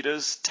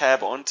torpedoes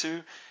tab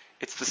onto,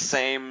 it's the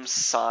same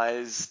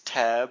size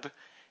tab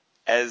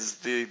as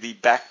the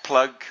back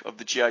plug of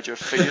the G.I. Joe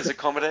figures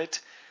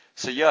accommodate.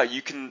 So yeah,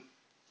 you can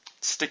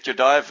stick your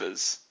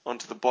divers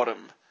onto the bottom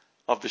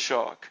of the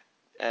Shark.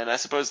 And I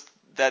suppose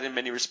that in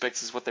many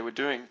respects is what they were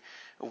doing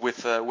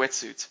with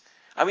Wetsuit.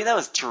 I mean, that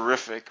was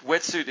terrific.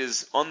 Wetsuit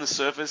is on the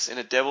surface in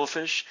a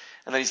devilfish,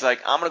 and then he's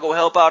like, I'm going to go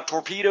help out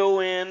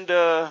Torpedo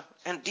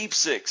and Deep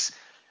Six.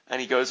 And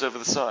he goes over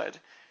the side,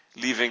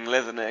 leaving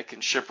Leatherneck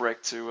and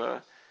Shipwreck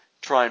to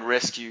try and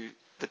rescue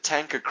the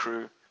tanker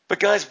crew. But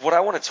guys, what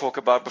I want to talk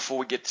about before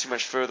we get too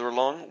much further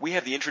along, we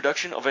have the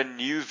introduction of a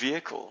new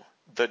vehicle,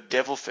 the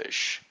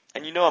Devilfish.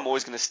 And you know I'm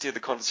always going to steer the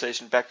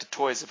conversation back to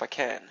toys if I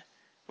can.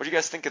 What do you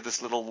guys think of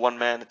this little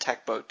one-man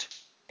attack boat?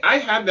 I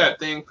had that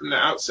thing from the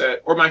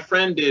outset, or my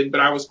friend did,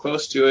 but I was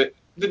close to it.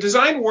 The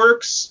design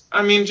works,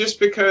 I mean, just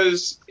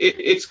because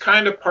it's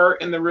kind of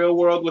part in the real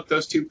world with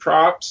those two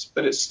props,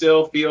 but it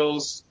still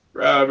feels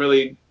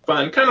really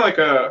fun. Kind of like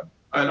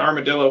an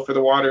armadillo for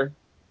the water.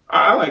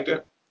 I liked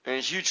it. And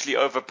it's hugely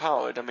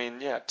overpowered. I mean,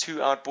 yeah,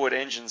 2 outboard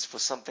engines for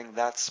something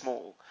that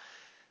small.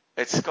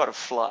 It's got to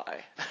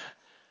fly.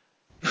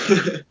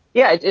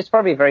 Yeah, it's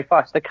probably very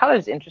fast. The color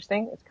is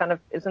interesting. It's kind of,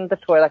 isn't the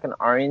toy like an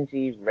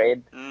orangey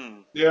red?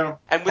 Yeah.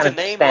 And with Kind a of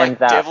name like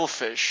stands out.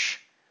 Devilfish,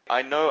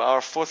 I know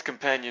our fourth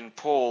companion,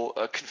 Paul,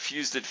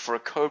 confused it for a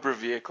Cobra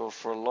vehicle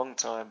for a long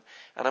time.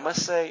 And I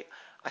must say,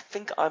 I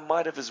think I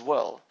might have as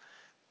well.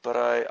 But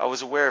I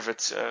was aware of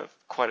it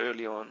quite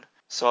early on.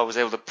 So I was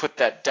able to put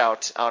that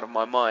doubt out of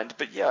my mind.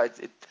 But yeah,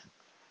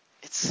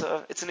 it's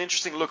an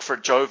interesting look for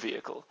a Joe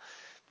vehicle,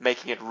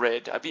 making it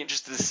red. I'd be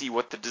interested to see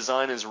what the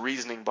designer's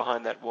reasoning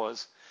behind that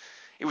was.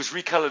 It was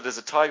recolored as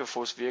a Tiger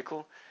Force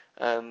vehicle,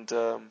 and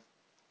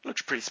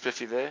looks pretty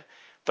spiffy there.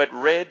 But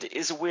red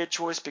is a weird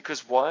choice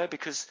because why?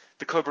 Because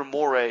the Cobra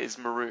Moray is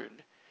maroon,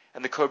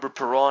 and the Cobra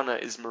Piranha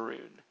is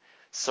maroon.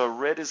 So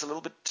red is a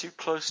little bit too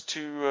close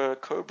to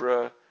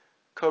Cobra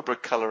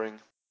coloring.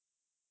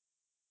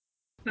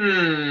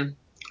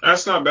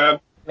 That's not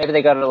bad. Maybe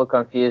they got a little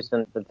confused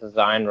in the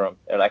design room.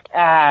 They're like,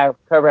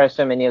 Cobra has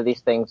so many of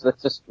these things.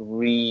 Let's just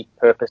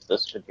repurpose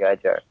this for G.I.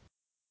 Joe.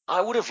 I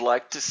would have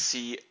liked to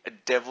see a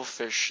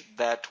Devilfish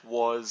that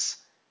was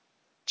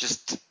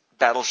just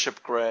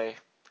Battleship Grey.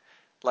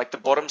 Like the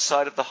bottom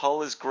side of the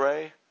hull is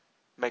grey,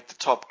 make the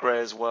top grey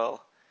as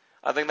well.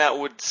 I think that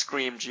would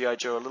scream G.I.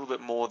 Joe a little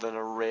bit more than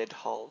a red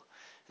hull.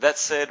 That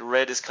said,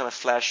 red is kind of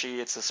flashy.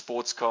 It's a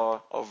sports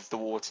car of the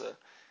water,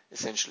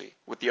 essentially,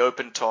 with the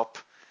open top,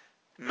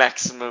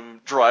 maximum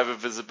driver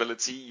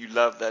visibility. You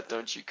love that,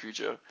 don't you,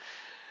 Cujo?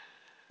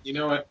 You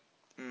know what?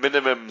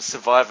 Minimum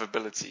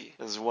survivability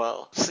as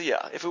well. So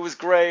yeah, if it was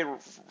grey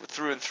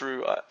through and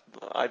through,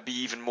 I'd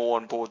be even more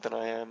on board than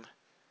I am.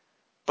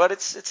 But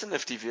it's a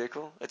nifty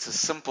vehicle. It's a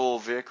simple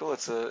vehicle.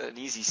 It's an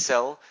easy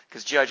sell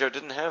because G.I. Joe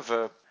didn't have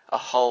a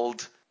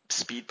hulled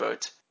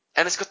speedboat.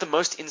 And it's got the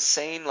most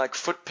insane like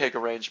foot peg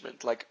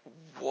arrangement. Like,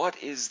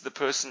 what is the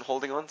person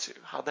holding on to?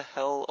 How the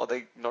hell are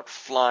they not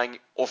flying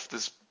off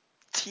this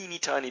teeny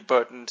tiny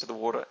boat into the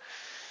water?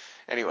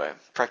 Anyway,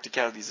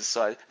 practicalities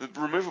aside, the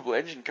removable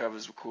engine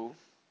covers were cool.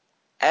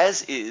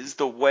 As is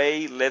the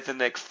way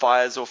Leatherneck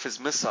fires off his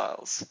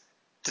missiles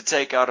to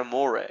take out a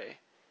Moray.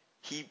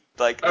 He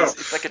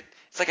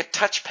it's like a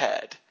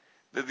touchpad.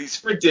 There are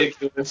these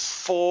Ridiculous.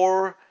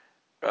 4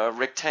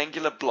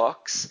 rectangular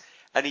blocks,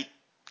 and he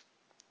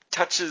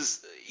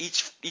touches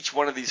each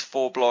one of these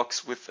 4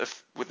 blocks with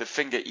a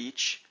finger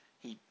each.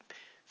 He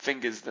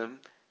fingers them,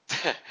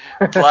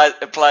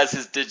 applies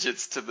his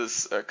digits to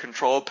this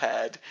control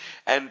pad,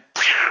 and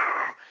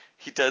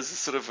he does a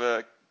sort of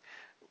a,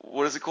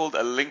 what is it called?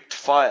 A linked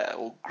fire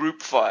or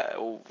group fire,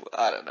 or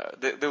I don't know.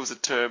 There was a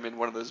term in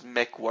one of those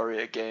Mech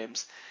Warrior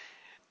games.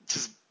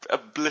 Just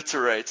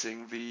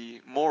obliterating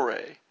the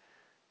Moray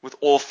with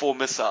all 4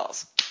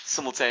 missiles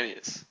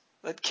simultaneous.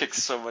 That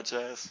kicks so much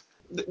ass.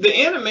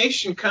 The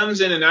animation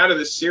comes in and out of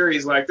the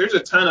series. Like, there's a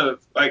ton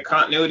of like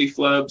continuity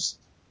flubs,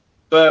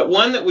 but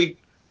one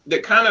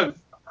that kind of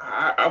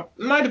I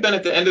might have been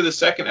at the end of the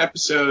second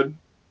episode,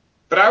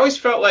 but I always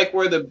felt like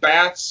where the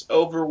bats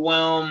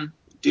overwhelm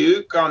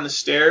Duke on the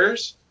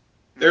stairs,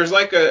 there's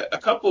like a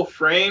couple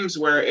frames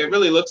where it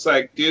really looks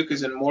like Duke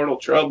is in mortal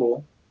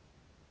trouble.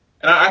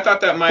 And I thought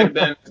that might have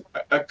been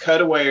a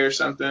cutaway or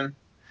something.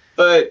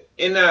 But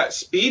in that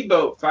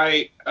speedboat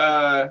fight,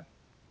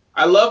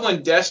 I love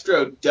when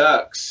Destro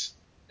ducks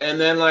and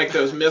then like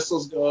those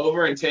missiles go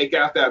over and take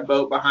out that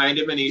boat behind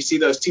him, and you see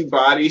those 2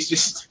 bodies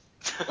just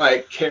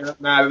like carry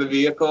him out of the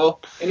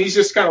vehicle, and he's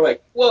just kind of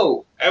like,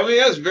 whoa. I mean,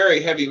 that was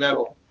very heavy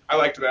metal. I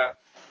liked that.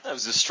 That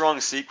was a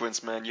strong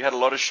sequence, man. You had a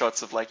lot of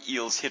shots of like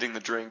eels hitting the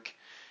drink,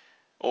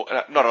 or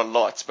not a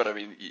lot, but I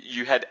mean,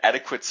 you had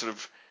adequate sort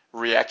of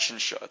reaction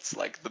shots.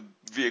 Like the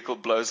vehicle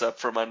blows up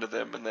from under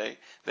them and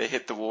they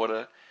hit the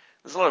water.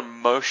 There's a lot of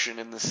motion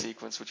in this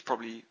sequence, which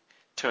probably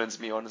turns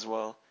me on as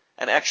well.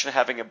 And action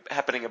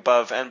happening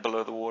above and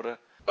below the water.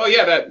 Oh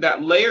yeah,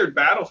 that layered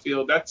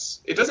battlefield.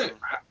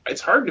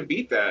 It's hard to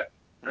beat that.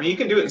 I mean, you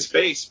can do it in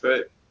space,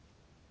 but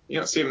you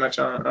don't see it much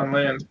on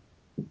land.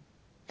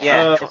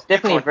 Yeah, it's You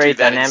definitely can't very do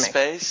that dynamic. in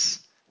space.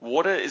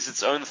 Water is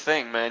its own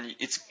thing, man.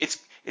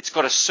 It's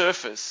got a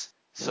surface,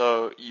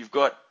 so you've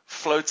got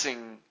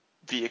floating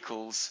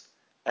vehicles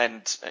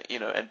and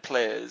and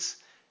players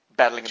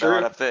battling it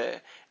out up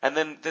there. And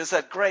then there's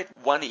that great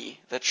one-e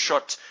that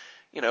shot.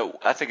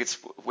 I think it's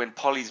when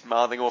Polly's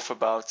mouthing off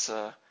about.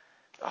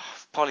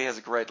 Polly has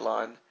a great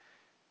line.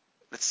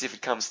 Let's see if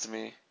it comes to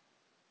me.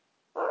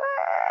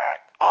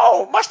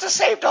 Oh, must have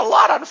saved a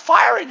lot on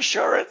fire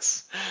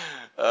insurance.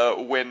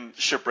 When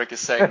Shipwreck is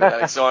saying that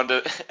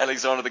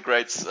Alexander the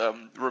Great's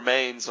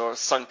remains are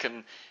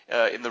sunken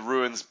in the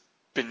ruins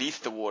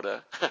beneath the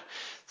water.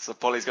 So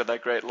Polly's got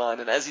that great line,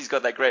 and as he's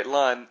got that great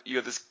line, you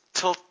have this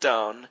tilt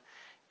down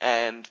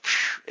and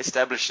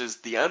establishes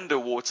the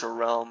underwater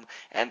realm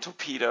and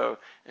Torpedo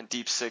and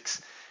Deep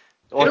Six.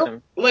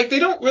 Awesome. They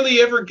don't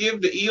really ever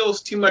give the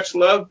eels too much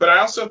love, but I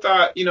also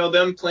thought,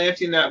 them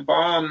planting that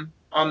bomb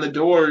on the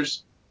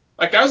doors,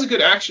 that was a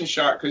good action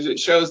shot because it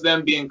shows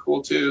them being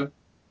cool too.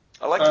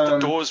 I like that the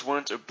doors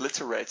weren't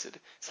obliterated.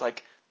 It's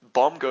like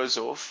bomb goes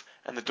off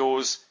and the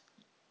doors,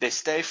 they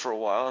stay for a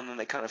while and then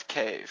they kind of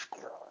cave.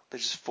 They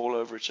just fall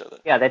over each other.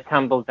 Yeah, they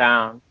tumble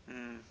down.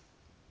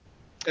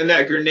 And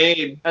that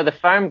grenade. Oh, the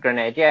foam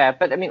grenade, yeah.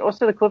 But I mean,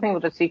 also the cool thing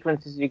with the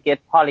sequence is you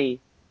get Polly,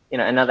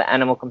 another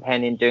animal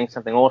companion doing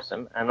something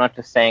awesome. I'm not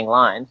just saying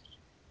lines,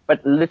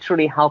 but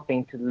literally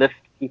helping to lift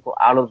people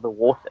out of the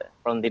water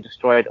from the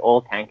destroyed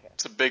oil tanker.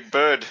 It's a big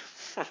bird.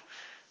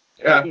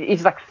 Yeah.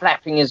 He's like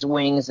flapping his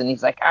wings and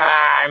he's like,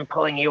 I'm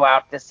pulling you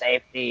out to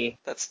safety.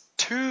 That's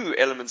 2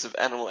 elements of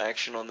animal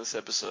action on this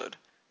episode.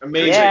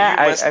 Amazing.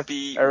 Yeah, you must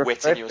be I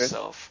wetting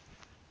yourself.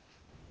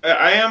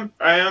 I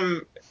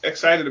am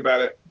excited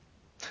about it.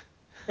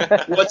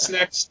 What's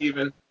next,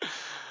 Steven?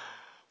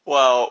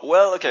 Wow.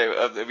 Well, okay.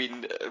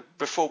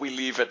 Before we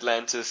leave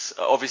Atlantis,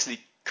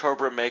 obviously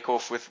Cobra make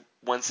off with,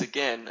 once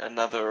again,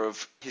 another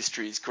of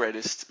history's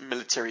greatest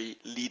military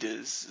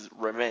leaders'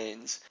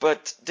 remains.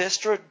 But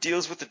Destro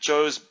deals with the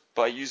Joes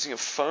by using a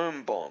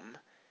foam bomb.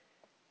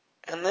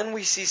 And then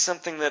we see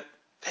something that,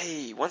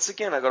 hey, once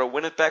again, I gotta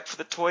win it back for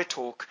the toy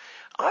talk.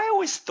 I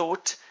always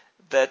thought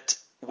that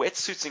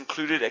Wetsuit's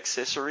included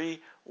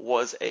accessory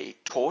was a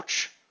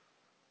torch,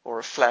 or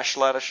a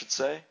flashlight, I should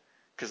say,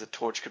 because a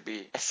torch could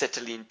be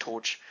acetylene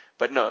torch,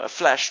 but no, a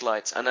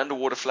flashlight, an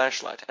underwater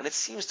flashlight, and it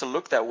seems to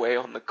look that way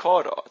on the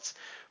card art,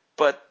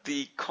 but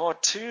the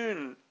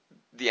cartoon,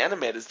 the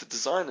animators, the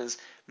designers,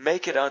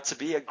 make it out to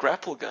be a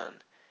grapple gun.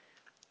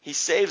 He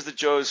saves the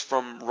Joes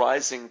from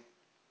rising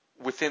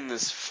within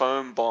this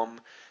foam bomb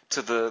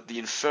to the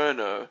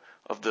inferno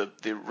of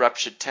the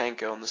ruptured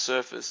tanker on the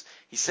surface.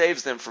 He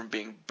saves them from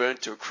being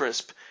burnt to a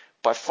crisp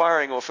by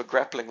firing off a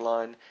grappling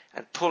line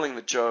and pulling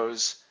the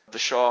Joes, the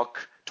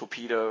Shark,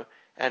 Torpedo,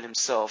 and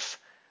himself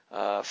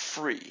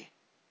free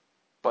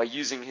by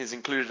using his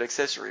included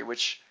accessory,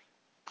 which,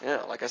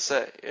 like I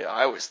say,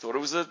 I always thought it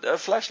was a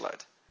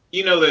flashlight.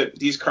 You know that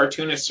these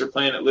cartoonists are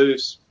playing it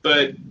loose,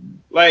 but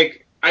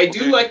I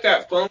do like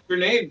that foam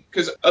grenade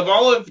because of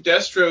all of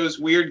Destro's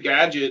weird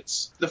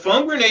gadgets, the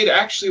foam grenade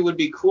actually would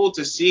be cool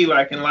to see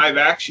in live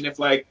action if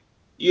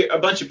a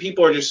bunch of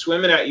people are just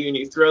swimming at you and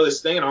you throw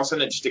this thing and all of a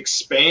sudden it just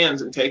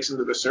expands and takes them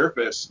to the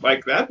surface.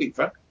 That'd be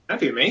fun.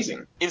 That'd be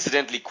amazing.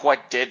 Incidentally,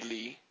 quite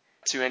deadly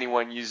to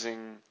anyone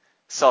using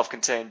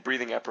self-contained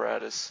breathing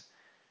apparatus,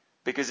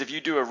 because if you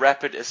do a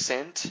rapid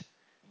ascent,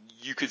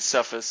 you could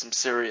suffer some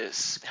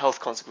serious health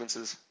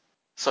consequences.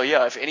 So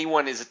yeah, if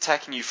anyone is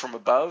attacking you from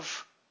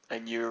above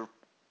and you're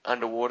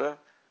underwater,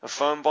 a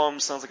foam bomb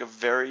sounds like a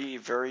very,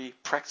 very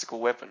practical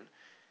weapon,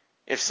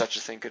 if such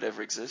a thing could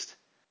ever exist.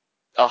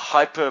 A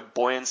hyper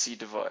buoyancy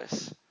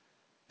device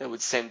that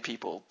would send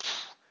people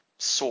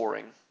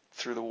soaring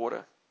through the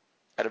water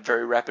at a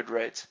very rapid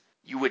rate.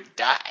 You would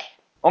die.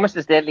 Almost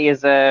as deadly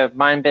as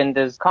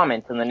Mindbender's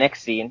comment in the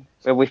next scene,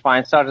 where we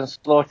find Sergeant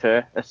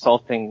Slaughter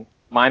assaulting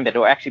Mindbender,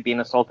 or actually being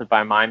assaulted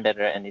by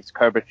Mindbender and his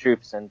Cobra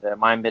troops, and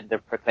Mindbender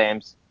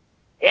proclaims,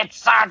 "It's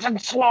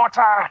Sergeant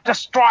Slaughter!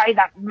 Destroy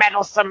that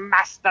meddlesome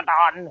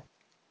mastodon!"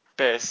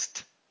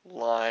 Best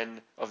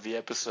line of the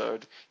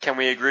episode. Can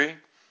we agree?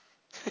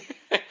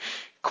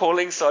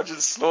 Calling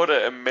Sergeant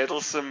Slaughter a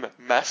meddlesome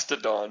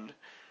mastodon.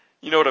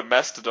 You know what a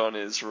mastodon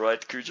is,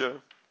 right,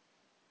 Cujo?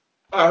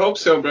 I hope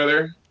so,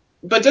 brother.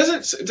 But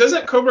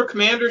doesn't Cobra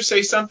Commander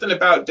say something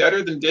about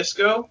deader than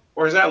disco,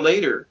 or is that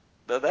later?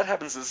 That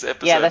happens this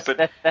episode. yeah,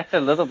 but that's a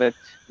little bit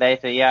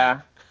later,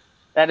 yeah.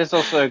 That is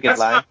also a good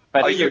line.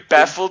 But are you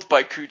baffled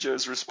by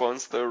Cujo's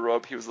response, though,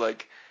 Rob? He was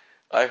like,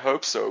 I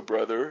hope so,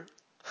 brother.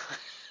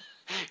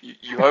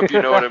 you hope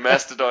you know what a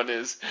mastodon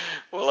is.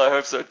 Well, I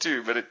hope so,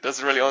 too, but it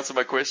doesn't really answer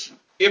my question.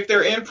 If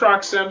they're in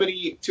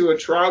proximity to a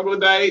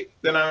troglodyte,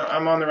 then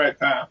I'm on the right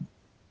path.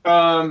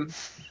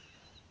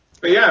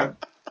 But yeah.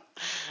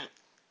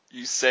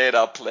 You say it,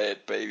 I'll play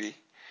it, baby.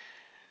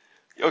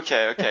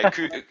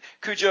 Okay.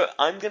 Cujo,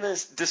 I'm gonna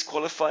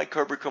disqualify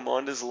Cobra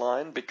Commander's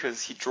line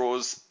because he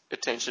draws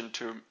attention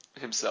to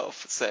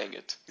himself saying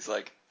it. He's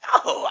like,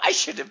 "Oh, I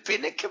should have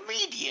been a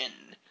comedian."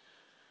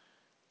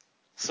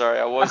 Sorry,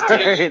 I was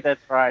doing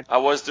That's right.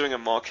 a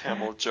Mark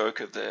Hamill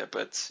joke there,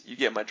 but you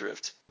get my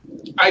drift.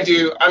 I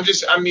do.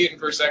 I'm muting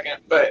for a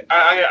second, but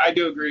I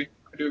do agree.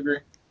 I do agree.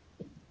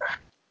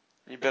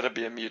 You better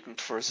be a mutant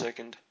for a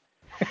second.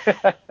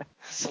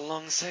 It's a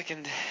long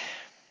second.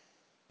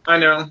 I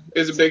know.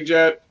 It's a big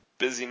jet.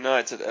 Busy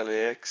nights at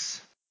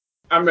LAX.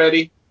 I'm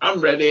ready.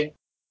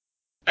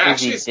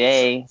 Actually, Busy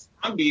day. it's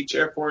Long Beach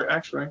Airport,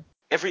 actually.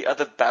 Every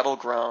other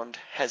battleground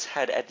has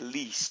had at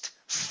least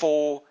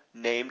 4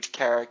 named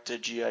character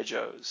G.I.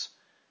 Joes.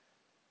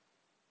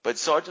 But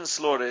Sergeant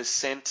Slaughter is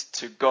sent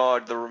to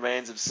guard the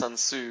remains of Sun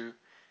Tzu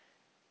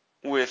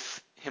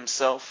with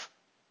himself,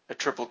 a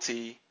Triple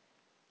T,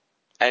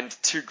 and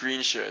 2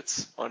 green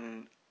shirts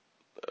on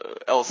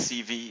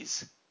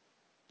LCVs,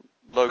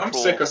 I'm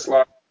sick local of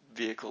Slaughter.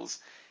 vehicles.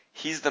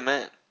 He's the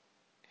man.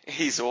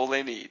 He's all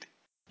they need.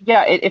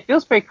 Yeah, it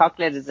feels very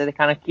calculated that they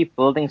kind of keep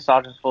building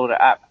Sergeant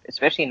Slaughter up,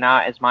 especially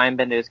now as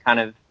Mindbender is kind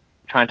of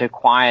trying to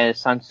acquire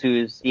Sun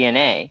Tzu's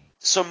DNA.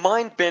 So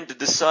Mindbender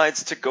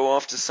decides to go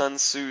after Sun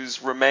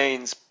Tzu's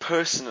remains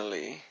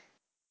personally.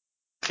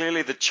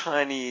 Clearly the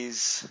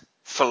Chinese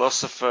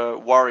philosopher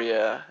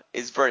warrior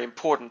is very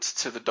important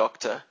to the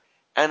Doctor,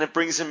 and it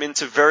brings him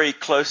into very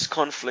close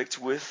conflict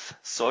with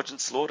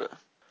Sergeant Slaughter.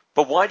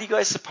 But why do you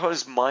guys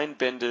suppose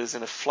Mindbender's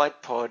in a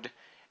flight pod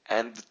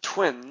and the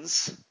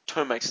twins,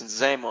 Tomax and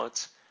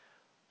Xamot,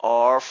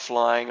 are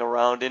flying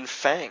around in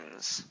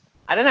fangs?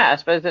 I don't know, I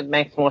suppose it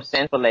makes more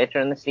sense for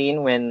later in the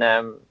scene when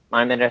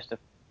Mindbender has to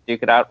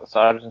duke it out with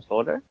Sergeant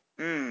Slaughter.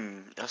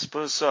 I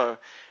suppose so.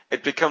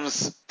 It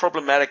becomes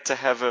problematic to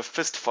have a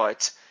fist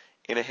fight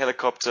in a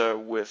helicopter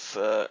with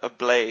a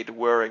blade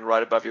whirring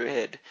right above your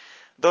head.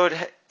 Though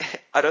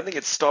I don't think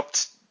it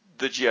stopped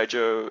the G.I.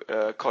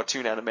 Joe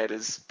cartoon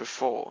animators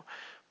before.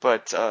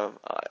 But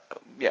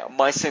yeah,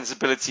 my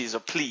sensibilities are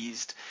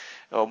pleased,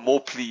 or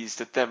more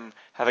pleased at them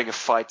having a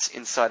fight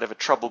inside of a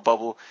trouble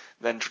bubble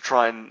than to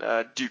try and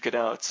duke it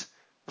out.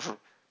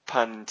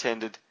 Pun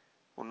intended,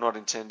 or not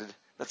intended.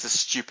 That's a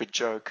stupid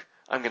joke.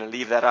 I'm going to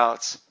leave that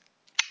out.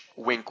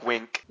 Wink,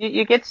 wink.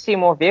 You get to see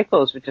more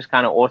vehicles, which is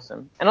kind of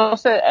awesome. And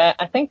also,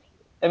 I think,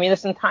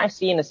 this entire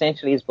scene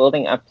essentially is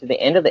building up to the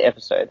end of the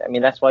episode.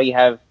 That's why you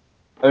have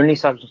only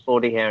Sergeant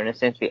Slaughter here and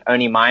essentially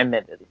only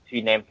Mindbender, the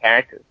 2 named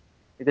characters.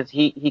 Because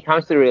he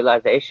comes to the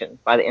realization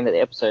by the end of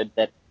the episode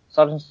that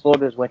Sergeant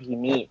Slaughter is what he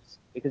needs.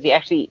 Because he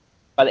actually,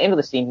 by the end of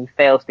the scene, he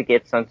fails to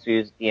get Sun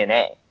Tzu's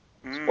DNA.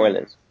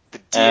 Spoilers. The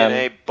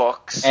DNA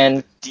box,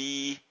 and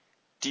the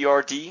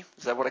DRD,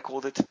 is that what I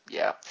called it?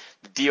 Yeah.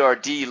 The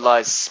DRD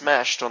lies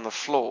smashed on the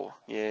floor.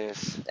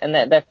 Yes. And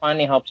that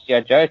finally helps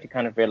G.I. Joe to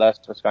kind of realize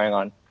what's going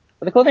on.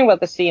 But the cool thing about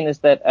the scene is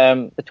that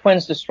the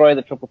twins destroy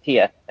the Triple T,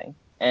 I think,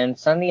 and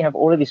suddenly you have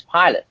all of these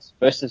pilots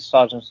versus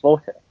Sergeant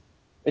Slaughter,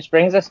 which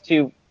brings us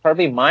to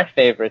probably my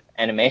favorite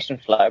animation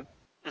flub.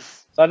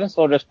 Sergeant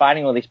Slaughter is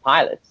fighting all these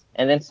pilots,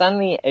 and then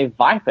suddenly a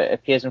Viper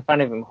appears in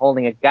front of him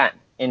holding a gun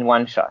in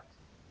one shot.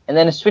 And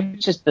then it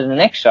switches to the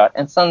next shot,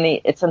 and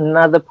suddenly it's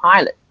another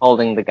pilot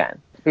holding the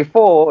gun.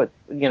 Before,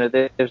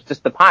 there's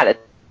just the pilot,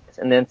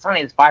 and then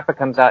suddenly this Viper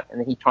comes out, and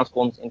then he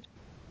transforms into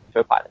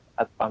a pilot.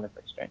 I found that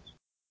very strange.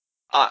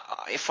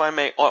 If I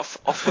may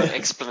offer an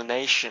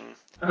explanation.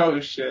 Oh,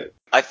 shit.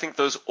 I think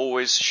those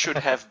always should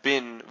have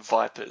been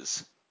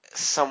Vipers.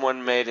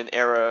 Someone made an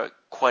error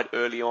quite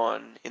early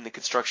on in the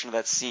construction of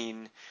that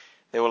scene.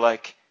 They were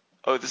like,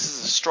 oh, this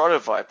is a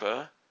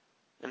Stratoviper,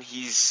 and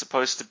he's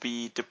supposed to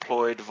be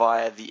deployed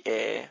via the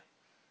air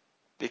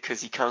because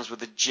he comes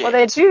with a jet. Well,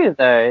 they do,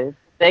 though.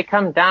 They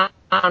come down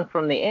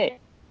from the air.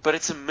 But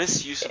it's a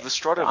misuse of the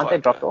Stratoviper. Aren't they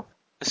dropped off?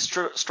 A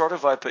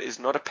Stratoviper is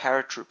not a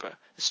paratrooper.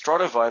 A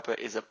Stratoviper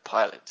is a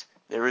pilot.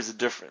 There is a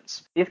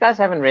difference. These guys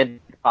haven't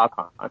read the car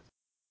cards.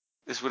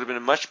 This would have been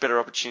a much better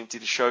opportunity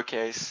to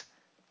showcase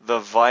the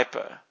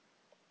Viper.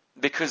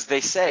 Because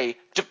they say,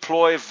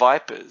 deploy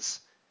Vipers.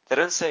 They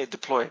don't say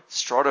deploy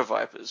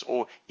Stratovipers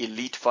or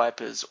Elite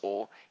Vipers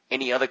or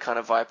any other kind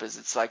of Vipers.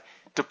 It's like,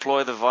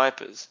 deploy the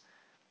Vipers.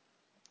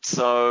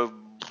 So,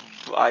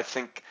 I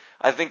think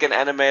an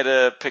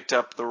animator picked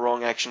up the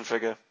wrong action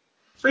figure.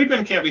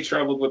 Friedman can't be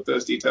troubled with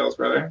those details,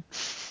 brother.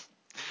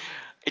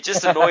 It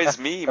just annoys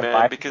me,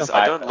 man, because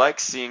I don't Viper. like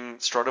seeing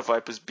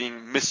Stratovipers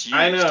being misused.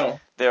 I know.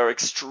 They are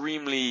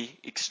extremely,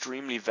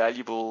 extremely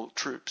valuable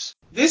troops.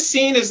 This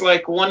scene is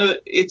like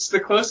it's the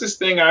closest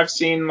thing I've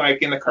seen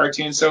like in the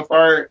cartoon so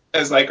far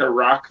as like a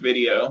rock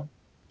video.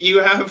 You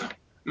have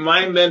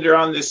Mindbender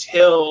on this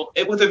hill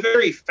with a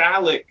very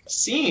phallic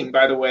scene,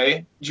 by the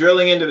way,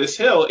 drilling into this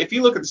hill. If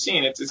you look at the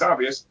scene, it's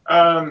obvious.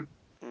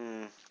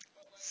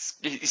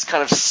 He's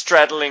kind of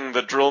straddling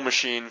the drill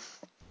machine.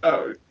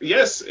 Oh,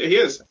 yes, he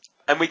is.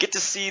 And we get to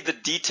see the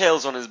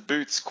details on his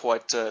boots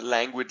quite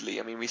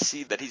languidly. We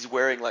see that he's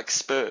wearing like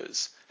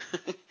spurs.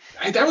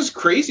 That was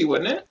crazy,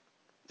 wasn't it?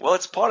 Well,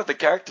 it's part of the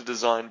character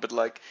design, but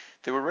like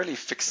they were really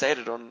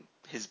fixated on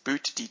his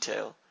boot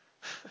detail.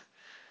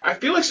 I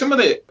feel like some of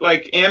the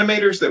like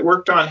animators that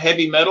worked on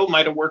Heavy Metal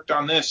might have worked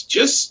on this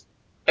just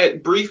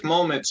at brief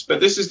moments, but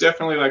this is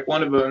definitely like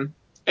one of them.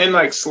 And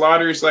like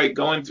Slaughter's like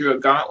going through a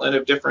gauntlet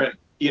of different,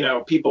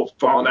 people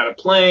falling out of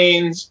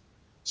planes,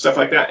 stuff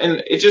like that.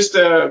 And it just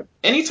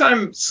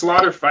anytime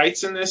Slaughter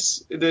fights in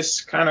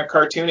this kind of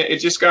cartoon, it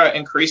just got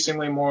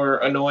increasingly more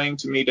annoying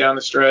to me down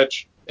the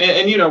stretch.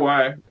 And you know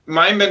why?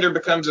 Mindbender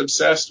becomes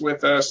obsessed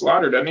with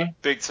Slaughter, doesn't he?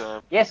 Big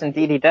time. Yes,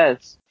 indeed he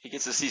does. He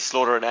gets to see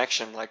Slaughter in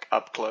action, like,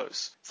 up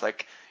close. It's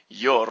like,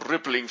 your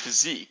rippling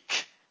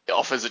physique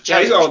offers a Yeah,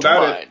 he's challenge all to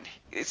about mine.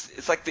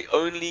 It's like the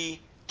only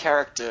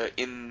character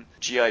in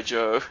G.I.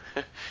 Joe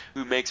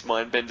who makes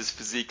Mindbender's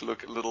physique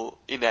look a little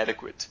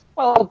inadequate.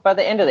 Well, by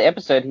the end of the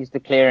episode, he's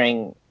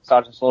declaring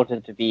Sergeant Slaughter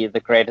to be the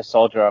greatest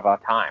soldier of our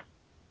time.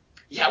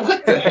 Yeah,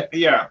 what the heck?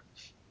 Yeah.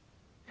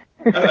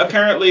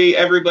 Apparently,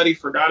 everybody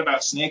forgot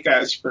about Snake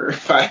Eyes for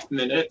 5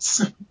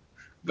 minutes.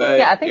 But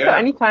yeah, I think the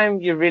only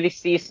time you really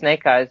see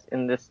Snake Eyes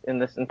in this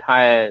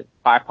entire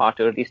 5-part,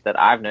 or at least that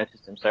I've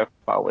noticed him so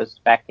far, was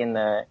back in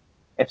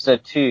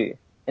episode 2,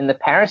 in the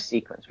Paris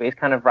sequence, where he's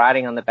kind of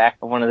riding on the back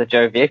of one of the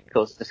Joe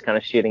vehicles, just kind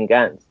of shooting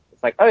guns.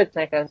 It's like, oh, it's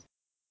Snake Eyes.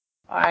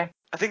 Bye.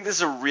 I think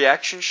there's a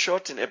reaction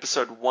shot in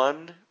episode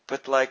 1,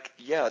 but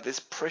there's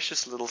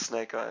precious little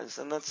Snake Eyes,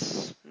 and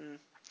that's...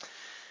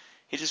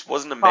 He just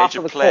wasn't a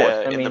major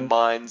player in the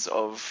minds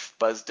of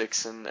Buzz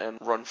Dixon and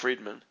Ron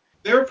Friedman.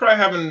 They were probably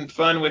having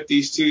fun with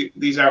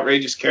these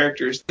outrageous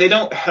characters. They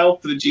don't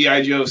help the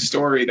G.I. Joe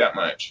story that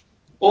much.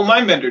 Well,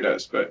 Mindbender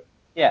does, but...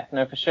 Yeah,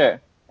 no, for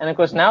sure. And of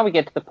course, now we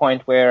get to the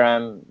point where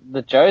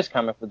the Joes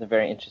come up with a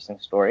very interesting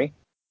story.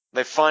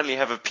 They finally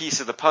have a piece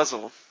of the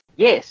puzzle.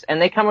 Yes,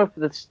 and they come up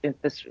with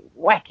this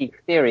wacky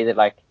theory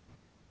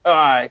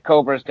that,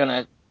 Cobra's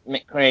gonna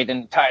create an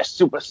entire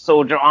super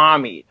soldier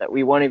army that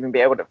we won't even be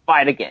able to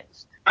fight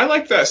against. I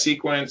like that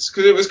sequence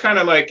because it was kind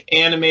of like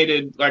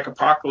animated, like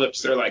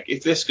Apocalypse. They're like,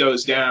 if this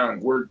goes down,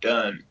 we're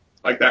done.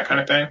 Like that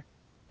kind of thing.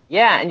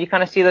 Yeah, and you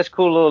kind of see those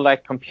cool little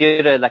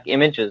computer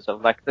images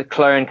of the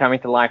clone coming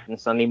to life and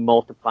suddenly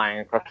multiplying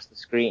across the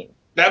screen.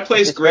 That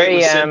plays great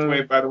with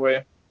Synthwave, by the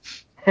way.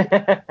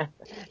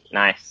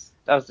 Nice.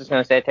 I was just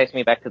going to say, it takes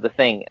me back to The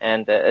Thing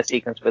and a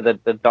sequence where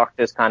the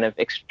doctor's kind of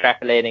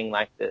extrapolating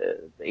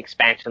the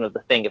expansion of the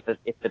Thing if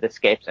it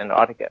escapes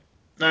Antarctica.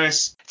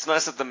 Nice. It's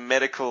nice that the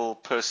medical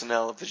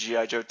personnel of the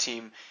G.I. Joe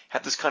team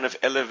had this kind of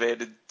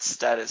elevated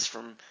status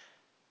from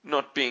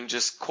not being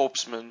just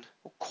corpsemen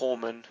or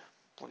corpsmen,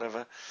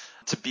 whatever,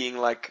 to being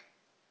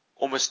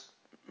almost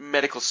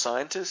medical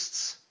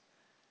scientists.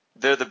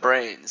 They're the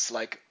brains.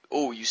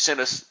 You sent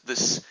us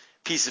this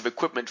piece of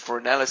equipment for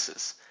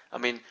analysis. I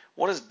mean,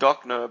 what does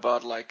Doc know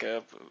about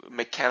a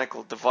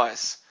mechanical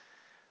device?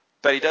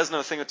 But he does know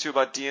a thing or two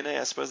about DNA.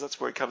 I suppose that's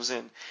where he comes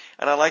in.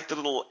 And I like the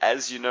little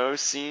as you know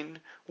scene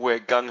where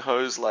Gung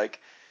Ho's like,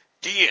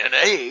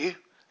 DNA?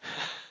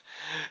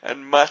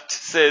 And Mutt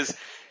says,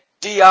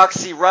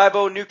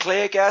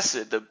 deoxyribonucleic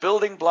acid, the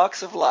building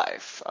blocks of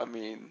life. I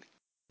mean...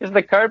 Because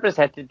the Cobras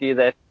had to do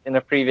that in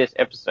a previous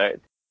episode.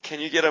 Can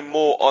you get a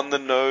more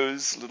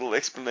on-the-nose little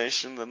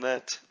explanation than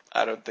that?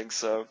 I don't think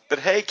so. But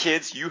hey,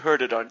 kids, you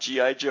heard it on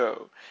G.I.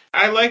 Joe.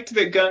 I liked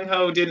that Gung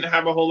Ho didn't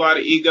have a whole lot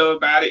of ego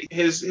about it.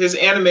 His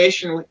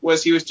animation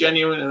was he was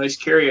genuine and he's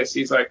curious.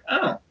 He's like,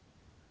 oh.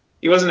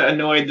 He wasn't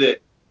annoyed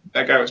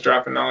that guy was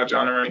dropping knowledge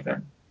on him or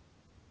anything.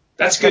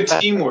 That's good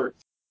teamwork.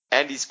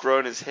 And he's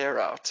grown his hair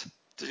out.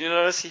 Did you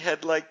notice he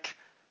had,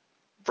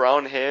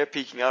 brown hair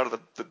peeking out of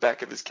the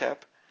back of his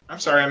cap? I'm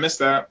sorry, I missed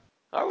that.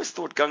 I always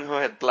thought Gung Ho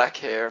had black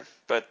hair,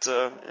 but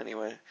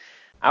anyway.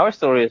 Our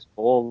story is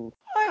bald.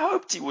 I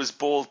hoped he was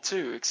bald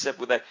too, except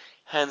with that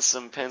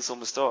handsome pencil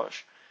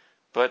moustache.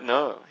 But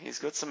no, he's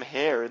got some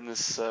hair in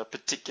this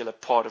particular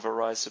part of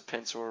Arise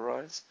Serpentor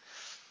Arise.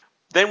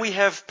 Then we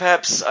have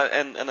perhaps,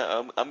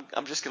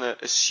 I'm just going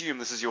to assume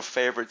this is your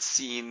favorite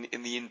scene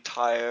in the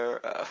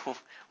entire,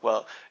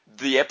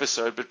 the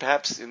episode, but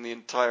perhaps in the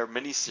entire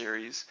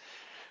miniseries,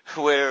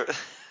 where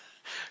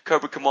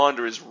Cobra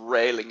Commander is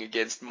railing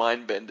against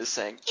Mindbender,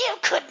 saying, "You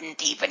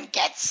couldn't even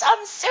get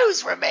Sun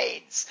Tzu's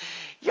remains.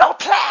 Your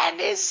plan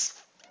is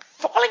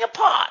falling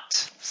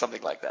apart."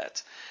 Something like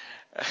that.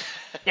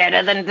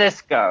 Deader than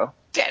disco.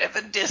 Deader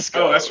than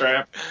disco. Oh, that's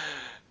right.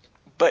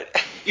 But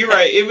you're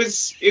right.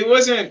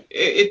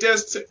 It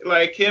does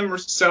him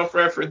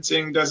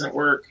self-referencing doesn't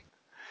work.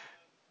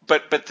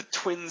 But the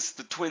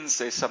twins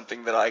say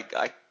something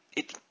that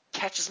it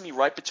catches me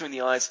right between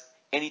the eyes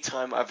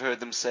anytime I've heard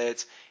them say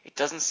it. It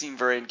doesn't seem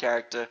very in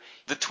character.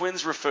 The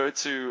twins refer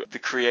to the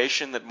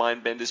creation that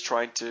Mindbender is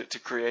trying to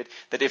create,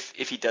 that if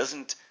he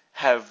doesn't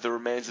have the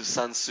remains of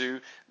Sun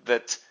Tzu,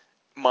 that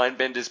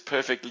Mindbender's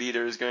perfect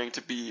leader is going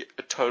to be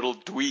a total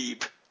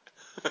dweeb.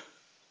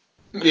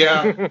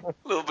 Yeah. A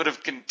little bit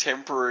of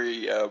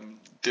contemporary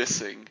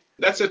dissing.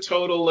 That's a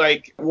total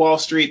Wall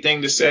Street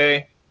thing to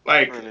say.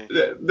 Really?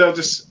 They'll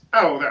just, a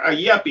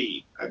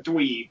yuppie, a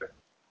dweeb.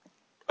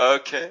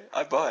 Okay,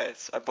 I buy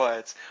it.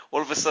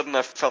 All of a sudden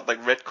I felt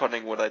like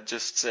retconning what I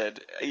just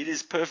said. It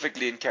is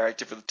perfectly in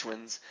character for the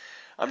twins.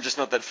 I'm just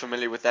not that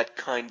familiar with that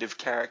kind of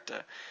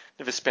character.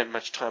 Never spent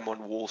much time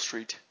on Wall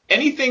Street.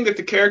 Anything that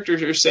the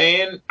characters are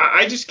saying,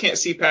 I just can't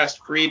see past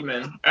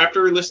Friedman.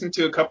 After listening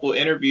to a couple of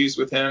interviews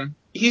with him,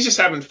 he's just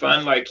having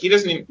fun. Like, he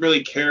doesn't even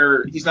really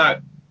care. He's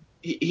not.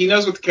 He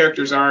knows what the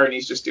characters are, and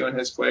he's just doing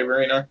his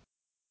flavor, you know.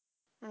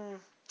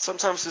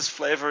 Sometimes his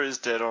flavor is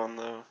dead on,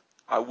 though.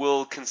 I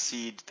will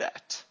concede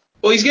that.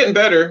 Well, he's getting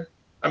better.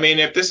 I mean,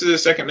 if this is a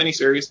second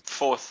miniseries.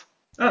 4th.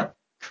 Oh.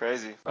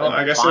 Crazy. Well,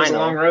 I guess it was a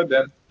long road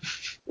then.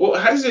 Well,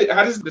 how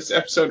does this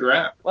episode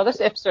wrap? Well,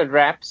 this episode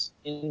wraps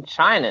in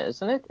China,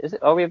 isn't it?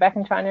 Are we back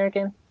in China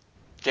again?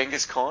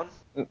 Genghis Khan?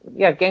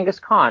 Yeah, Genghis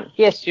Khan.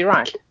 Yes, you're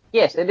right.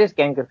 Yes, it is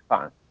Genghis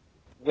Khan.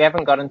 We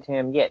haven't gotten to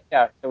him yet.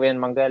 Yeah, so we're in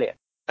Mongolia.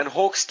 And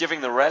Hawk's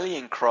giving the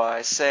rallying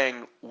cry,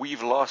 saying,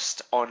 "We've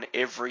lost on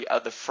every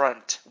other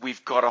front.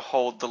 We've got to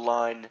hold the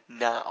line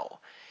now."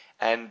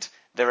 And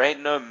there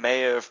ain't no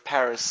mayor of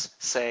Paris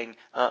saying,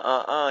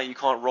 you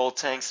can't roll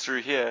tanks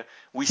through here.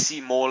 We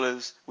see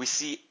maulers, we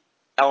see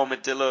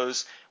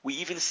armadillos, we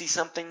even see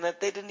something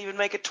that they didn't even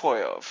make a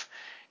toy of.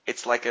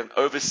 It's like an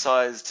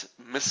oversized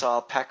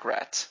missile pack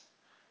rat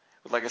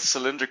with like a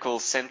cylindrical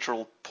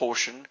central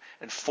portion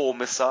and 4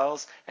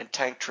 missiles and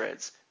tank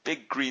treads.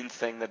 Big green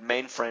thing that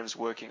Mainframe's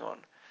working on.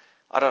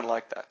 I don't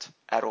like that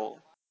at all.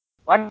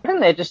 Why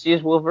didn't they just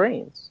use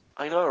Wolverines?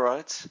 I know,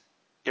 right?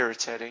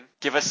 Irritating.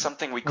 Give us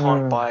something we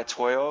can't buy a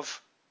toy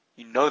of.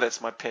 You know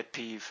that's my pet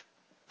peeve.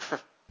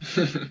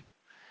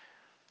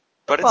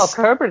 But well,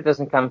 Cobra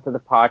doesn't come to the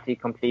party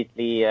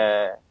completely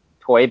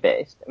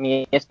toy-based. I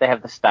mean, yes, they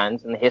have the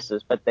stuns and the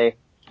hisses, but they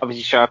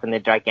obviously show up in their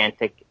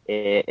gigantic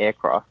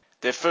aircraft.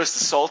 Their first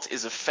assault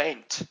is a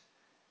feint.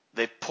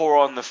 They pour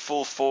on the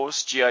full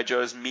force, G.I.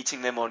 Joe's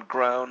meeting them on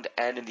ground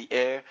and in the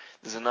air.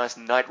 There's a nice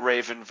Night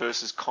Raven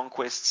versus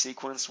Conquest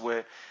sequence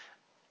where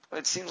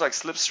it seems like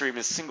Slipstream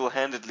is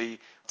single-handedly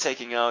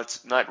taking out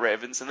Night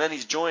Ravens, and then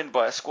he's joined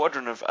by a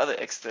squadron of other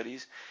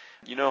X-30s.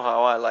 You know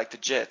how I like the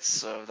jets,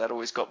 so that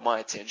always got my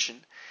attention.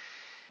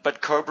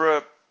 But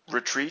Cobra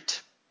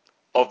retreat,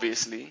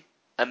 obviously,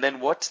 and then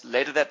what?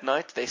 Later that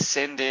night, they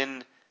send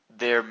in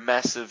their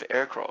massive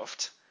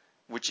aircraft,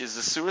 which is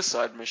a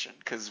suicide mission,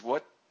 because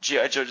what?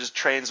 G.I. Joe just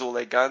trains all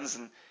their guns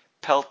and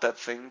pelt that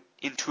thing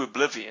into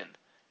oblivion.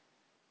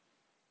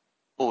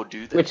 Or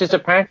do they? Which is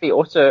apparently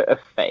also a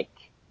fake.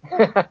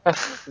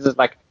 This is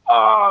like,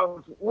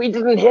 we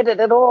didn't hit it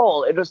at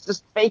all. It was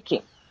just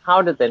faking.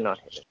 How did they not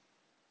hit it?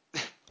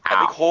 I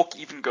think Hawk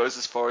even goes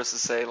as far as to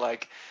say,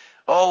 like,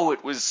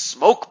 it was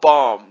smoke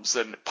bombs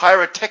and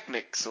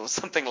pyrotechnics or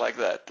something like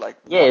that. Like,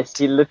 yes, what?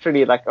 he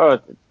literally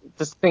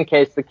just in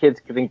case the kids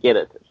couldn't get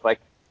it. It's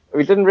like,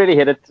 we didn't really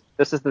hit it.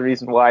 This is the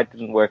reason why it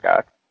didn't work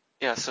out.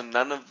 Yeah, so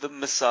none of the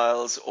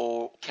missiles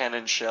or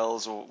cannon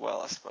shells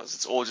I suppose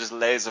it's all just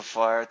laser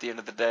fire at the end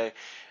of the day,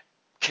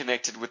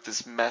 connected with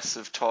this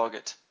massive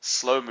target,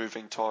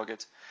 slow-moving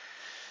target.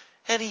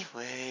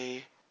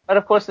 Anyway. But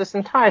of course, this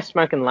entire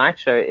Smoke and Light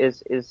show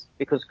is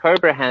because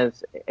Cobra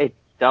has a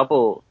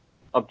double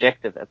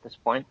objective at this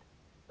point.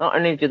 Not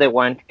only do they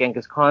want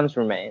Genghis Khan's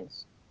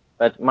remains,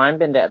 but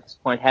Mindbender at this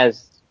point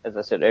has, as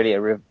I said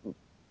earlier,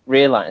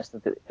 realized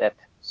that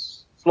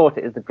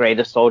Slaughter is the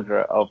greatest soldier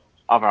of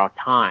our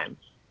time.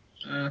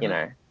 Mm-hmm. You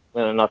know,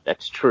 whether or not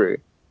that's true.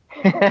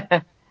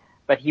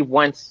 But he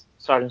wants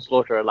Sergeant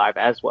Slaughter alive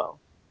as well.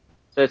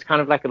 So it's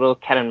kind of like a little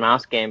cat and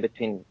mouse game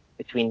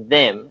between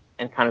them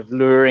and kind of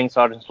luring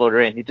Sergeant Slaughter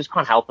in. He just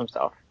can't help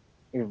himself.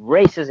 He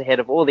races ahead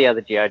of all the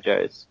other G.I.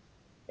 Joes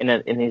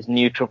in his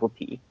new Triple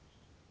T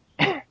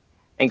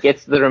and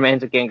gets to the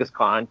remains of Genghis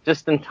Khan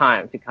just in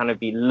time to kind of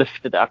be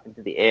lifted up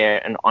into the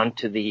air and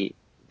onto the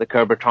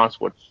Cobra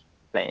transport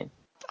plane.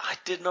 I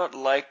did not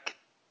like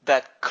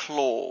that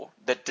claw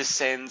that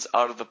descends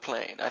out of the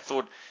plane. I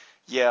thought,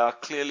 yeah,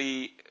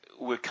 clearly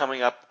we're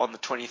coming up on the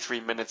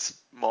 23 minutes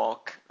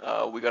mark.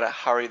 We got to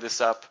hurry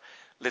this up.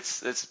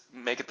 Let's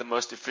make it the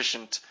most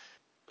efficient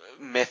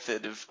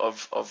method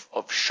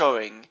of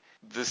showing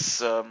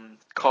this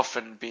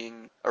coffin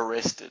being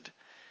arrested.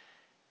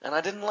 And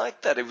I didn't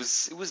like that. It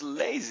was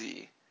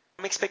lazy.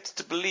 I'm expected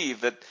to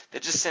believe that they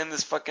just send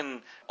this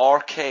fucking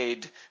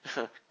arcade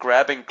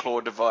grabbing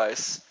claw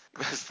device,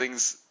 those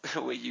things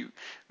where you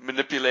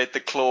manipulate the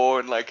claw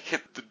and like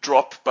hit the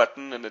drop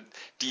button and it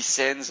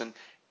descends and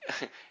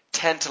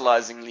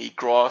tantalizingly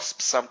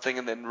grasps something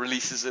and then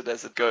releases it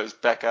as it goes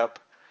back up.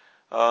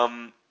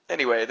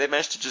 Anyway, they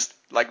managed to just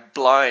like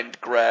blind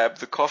grab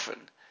the coffin,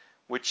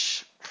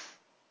 which,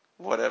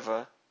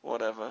 whatever.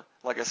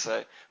 Like I say,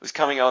 it was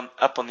coming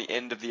up on the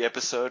end of the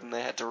episode and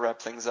they had to wrap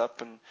things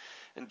up and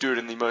do it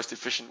in the most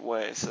efficient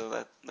way,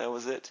 so that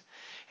was it.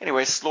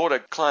 Anyway, Slaughter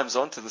climbs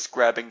onto this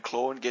grabbing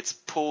claw and gets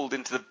pulled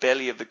into the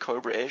belly of the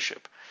Cobra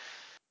airship,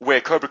 where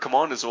Cobra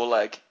Commander's all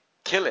like,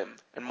 kill him,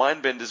 and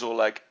Mindbender's all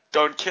like,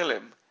 don't kill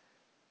him.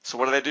 So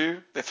what do?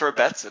 They throw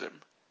bats at him.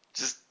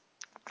 Just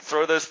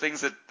throw those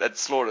things at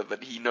Slaughter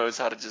that he knows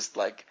how to just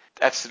like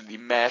absolutely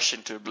mash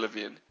into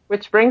oblivion.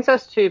 Which brings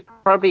us to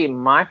probably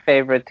my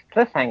favorite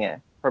cliffhanger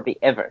probably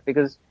ever,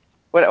 because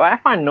what I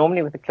find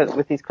normally with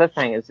these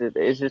cliffhangers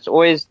is it's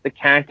always the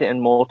character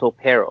in mortal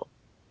peril,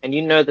 and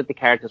you know that the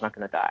character's not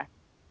going to die.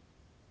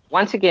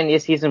 Once again,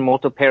 yes, he's in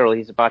mortal peril.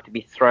 He's about to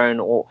be thrown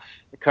off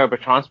the Cobra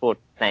transport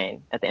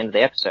plane at the end of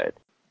the episode.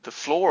 The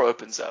floor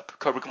opens up.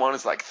 Cobra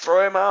Commander's like,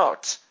 throw him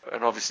out.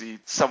 And obviously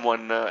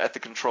someone at the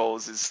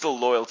controls is still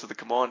loyal to the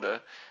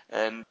commander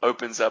and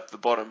opens up the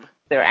bottom.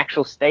 There are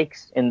actual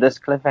stakes in this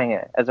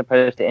cliffhanger as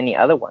opposed to any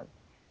other one.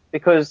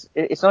 Because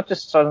it's not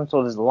just Sergeant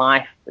Slaughter's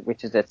life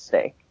which is at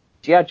stake.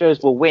 G.I. Joe's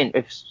will win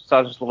if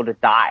Sergeant Slaughter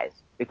dies,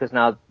 because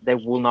now they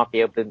will not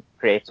be able to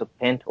create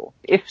Serpentor.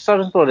 If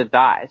Sergeant Slaughter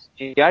dies,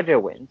 G.I. Joe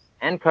wins,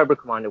 and Cobra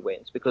Commander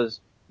wins,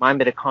 because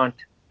Mindbender can't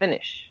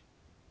finish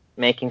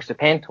making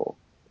Serpentor.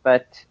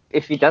 But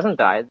if he doesn't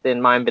die,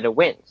 then Mindbender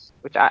wins,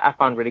 which I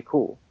found really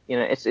cool. You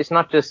know, it's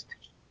not just,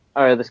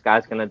 oh, this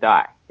guy's gonna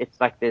die. It's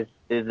like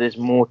there's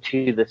more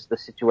to the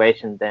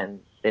situation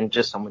than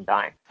just someone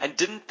dying. And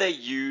didn't they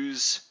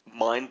use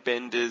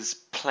Mindbender's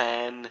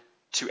plan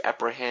to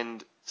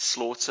apprehend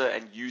Slaughter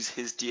and use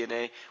his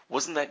DNA?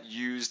 Wasn't that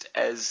used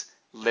as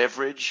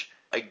leverage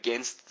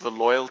against the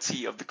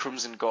loyalty of the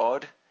Crimson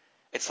Guard?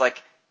 It's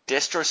like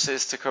Destro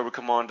says to Cobra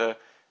Commander,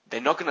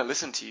 they're not going to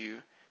listen to you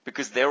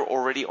because they're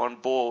already on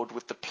board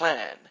with the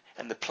plan.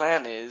 And the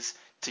plan is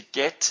to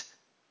get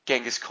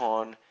Genghis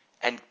Khan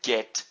and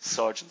get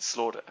Sergeant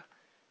Slaughter.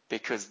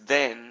 Because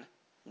then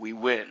we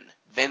win.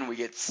 Then we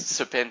get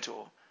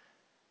Serpentor.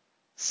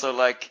 So,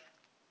 like,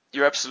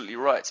 you're absolutely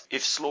right.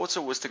 If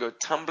Slaughter was to go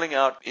tumbling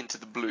out into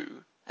the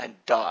blue and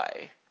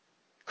die,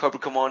 Cobra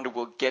Commander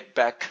will get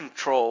back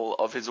control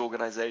of his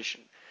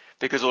organization.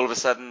 Because all of a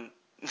sudden,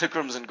 the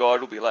Crimson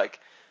Guard will be like,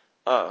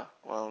 oh,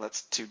 well,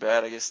 that's too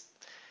bad. I guess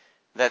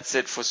that's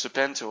it for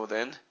Serpentor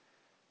then.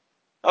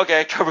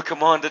 Okay, Cobra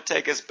Commander,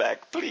 take us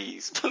back.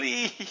 Please,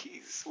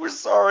 please. We're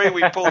sorry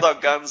we pulled our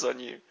guns on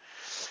you.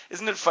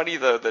 Isn't it funny,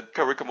 though, that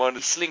Cobra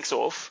Commander slinks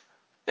off,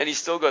 and he's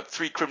still got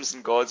 3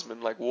 Crimson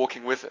Guardsmen, like,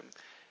 walking with him.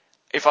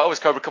 If I was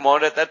Cobra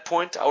Commander at that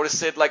point, I would have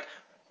said, like,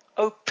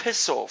 oh,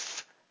 piss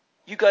off.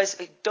 You guys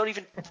don't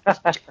even...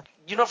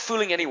 You're not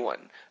fooling anyone.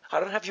 I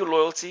don't have your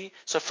loyalty,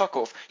 so fuck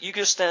off. You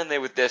go stand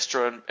there with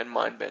Destro and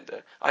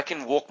Mindbender. I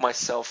can walk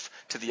myself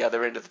to the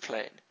other end of the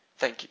plane.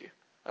 Thank you.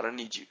 I don't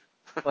need you.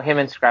 Well, him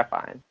and Scrap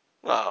Iron.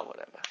 Oh,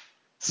 whatever.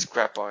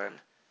 Scrap Iron.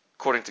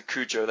 According to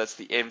Cujo, that's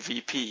the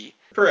MVP.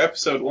 For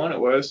episode 1 it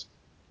was.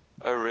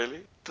 Oh, really?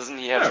 Doesn't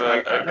he have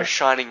a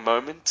shining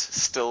moment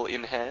still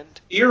in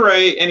hand? You're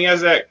right, and he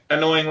has that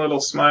annoying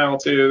little smile,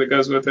 too, that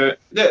goes with it.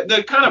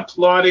 The kind of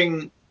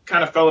plotting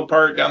kind of fell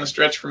apart down the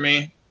stretch for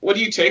me. What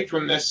do you take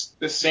from this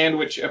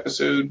sandwich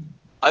episode?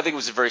 I think it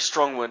was a very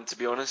strong one, to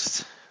be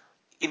honest.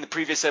 In the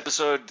previous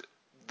episode,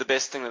 the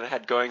best thing that it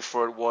had going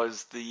for it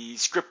was the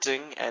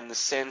scripting and the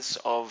sense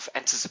of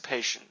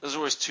anticipation. Those are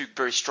always 2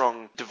 very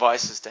strong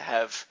devices to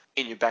have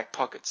in your back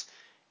pockets.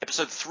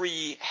 Episode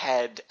 3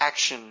 had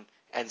action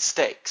and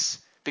stakes,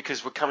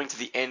 because we're coming to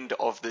the end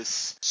of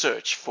this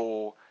search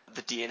for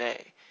the DNA.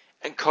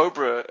 And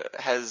Cobra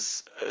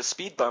has a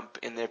speed bump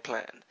in their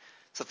plan.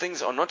 So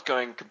things are not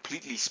going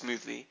completely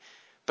smoothly,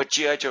 but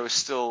G.I. Joe is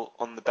still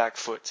on the back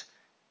foot.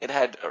 It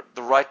had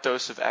the right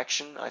dose of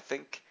action, I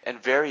think,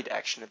 and varied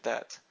action at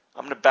that.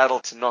 I'm going to battle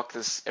to knock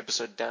this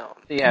episode down.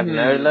 Do you have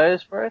no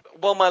lows for it?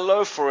 Well, my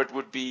low for it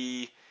would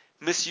be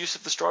misuse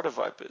of the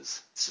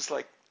Stratovipers. It's just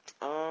like,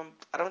 I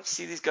don't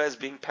see these guys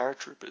being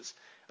paratroopers.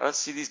 I don't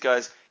see these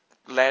guys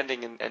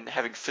landing and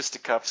having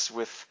fisticuffs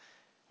with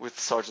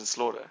Sergeant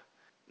Slaughter.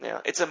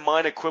 Now, it's a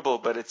minor quibble,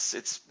 but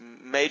it's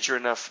major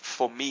enough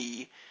for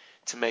me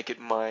to make it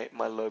my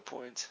low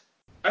point.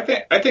 I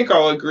think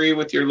I'll agree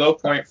with your low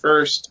point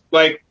first.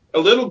 Like, a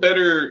little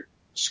better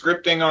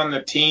scripting on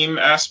the team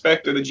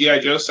aspect of the G.I.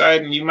 Joe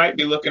side, and you might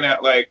be looking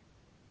at, like,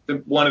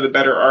 one of the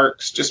better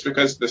arcs just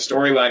because the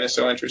storyline is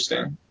so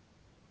interesting.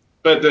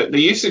 But the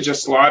usage of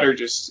Slaughter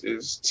just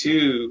is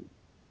too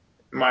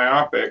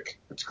myopic.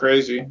 It's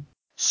crazy.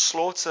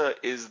 Slaughter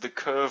is the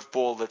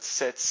curveball that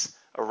sets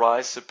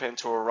Arise,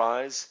 Serpentor,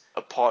 Arise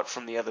apart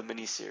from the other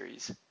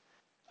miniseries.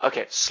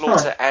 Okay,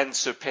 Slaughter and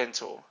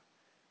Serpentor.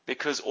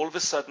 Because all of a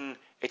sudden,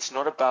 it's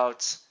not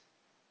about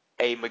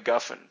a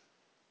MacGuffin.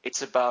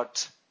 It's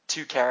about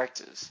 2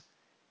 characters.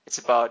 It's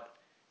about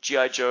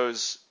G.I.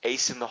 Joe's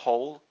ace in the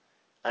hole,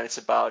 and it's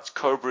about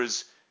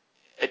Cobra's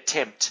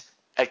attempt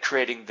at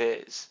creating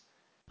theirs.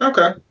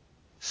 Okay.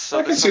 So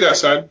I can see that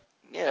side.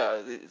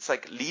 Yeah, it's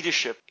like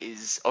leadership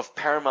is of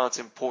paramount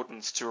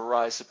importance to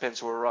Arise,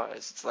 Serpentor,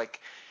 Arise. It's like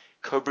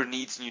Cobra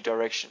needs new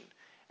direction,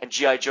 and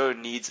G.I. Joe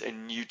needs a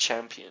new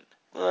champion.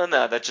 Well,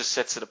 no, that just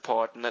sets it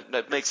apart, and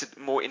that makes it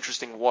more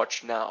interesting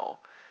watch now,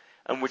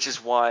 and which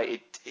is why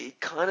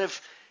it kind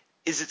of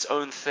is its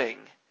own thing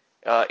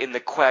in the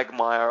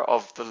quagmire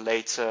of the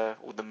later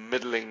or the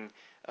middling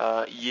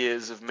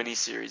years of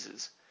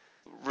miniseries.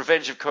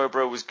 Revenge of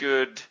Cobra was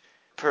good,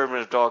 Pyramid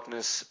of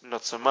Darkness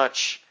not so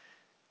much.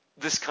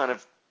 This kind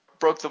of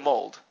broke the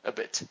mold a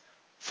bit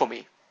for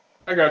me.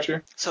 I got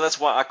you. So that's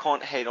why I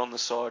can't hate on the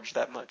Sarge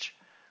that much.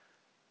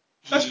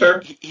 That's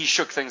fair. He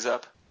shook things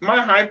up.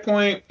 My high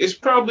point is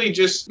probably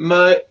just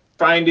Mutt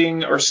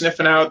finding or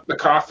sniffing out the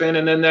coffin,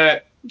 and then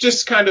that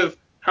just kind of...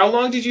 How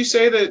long did you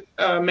say that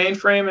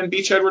Mainframe and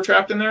Beachhead were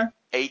trapped in there?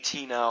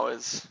 18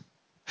 hours.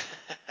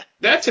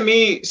 That to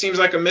me seems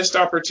like a missed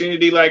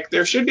opportunity. Like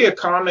there should be a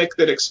comic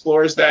that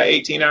explores that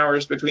 18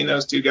 hours between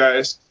those two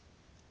guys.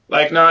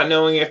 Like not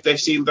knowing if they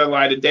see the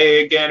light of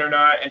day again or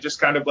not, and just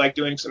kind of like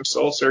doing some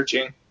soul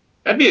searching.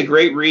 That'd be a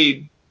great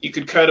read. You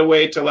could cut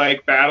away to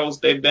like battles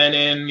they've been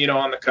in, you know,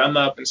 on the come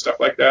up and stuff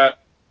like that.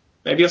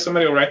 Maybe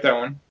somebody will write that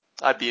one.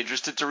 I'd be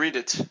interested to read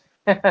it.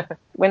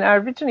 When I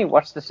originally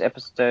watched this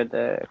episode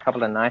a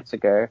couple of nights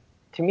ago,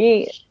 to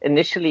me,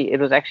 initially, it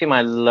was actually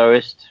my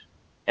lowest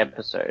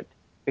episode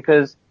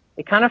because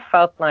it kind of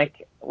felt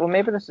like, well,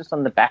 maybe this is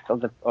on the back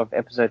of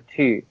episode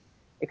 2.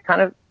 It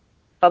kind of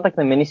felt like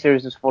the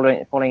miniseries was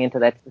falling into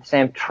that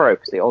same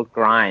tropes, the old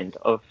grind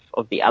of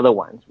the other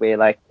ones, where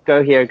like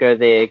go here, go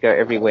there, go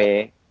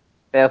everywhere,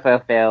 fail, fail,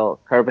 fail,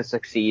 Cobra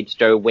succeeds,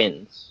 Joe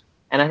wins.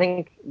 And I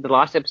think the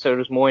last episode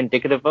was more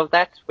indicative of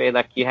that, where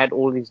like you had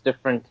all these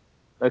different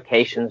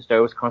locations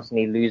Joe was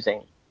constantly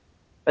losing.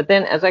 But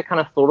then as I kind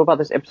of thought about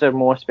this episode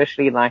more,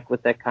 especially like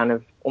with that kind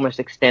of almost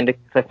extended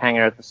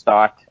cliffhanger at the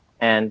start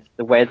and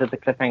the way that the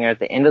cliffhanger at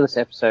the end of this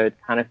episode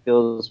kind of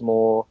feels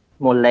more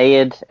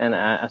layered and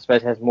I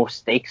suppose has more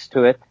stakes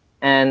to it.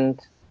 And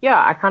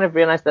yeah, I kind of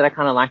realized that I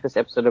kind of like this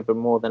episode a bit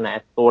more than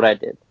I thought I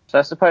did. So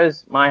I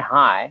suppose my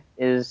high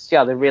is,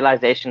 yeah, the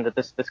realization that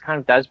this kind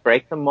of does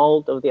break the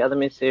mold of the other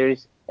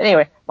miniseries.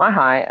 Anyway, my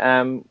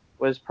high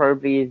was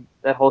probably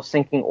that whole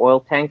sinking oil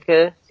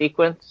tanker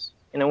sequence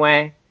in a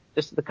way.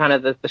 Just the kind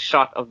of the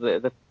shot of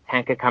the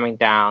tanker coming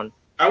down.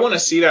 I want to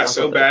see that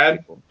so bad.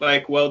 People.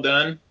 Like, well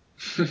done.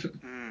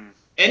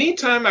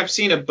 Anytime I've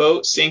seen a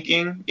boat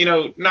sinking, you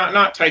know,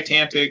 not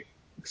Titanic,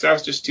 because that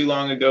was just too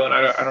long ago and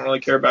I don't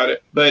really care about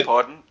it. But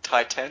Pardon?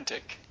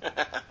 Titanic.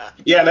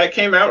 yeah, that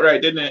came out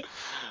right, didn't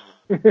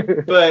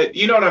it? But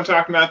you know what I'm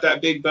talking about,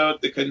 that big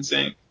boat that couldn't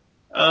sink.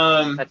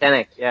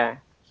 Titanic, yeah.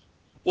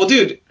 Well,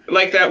 dude,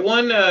 like that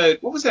one,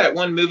 what was that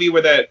one movie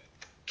where that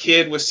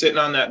kid was sitting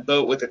on that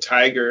boat with a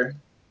tiger?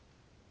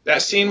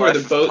 That scene where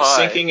Life the of boat's Pi.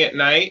 sinking at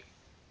night?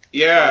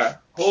 Yeah,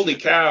 holy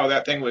cow,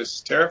 that thing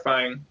was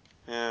terrifying.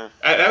 Yeah.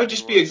 That would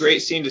just be a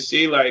great scene to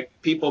see, like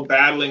people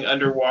battling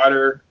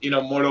underwater, you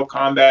know, Mortal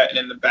Kombat, and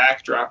in the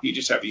backdrop you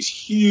just have these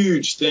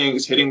huge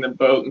things hitting the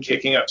boat and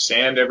kicking up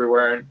sand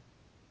everywhere. And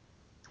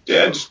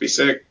yeah, it'd just be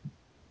sick.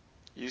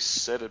 You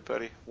said it,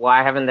 buddy.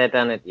 Why haven't they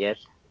done it yet?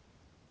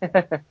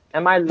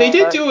 They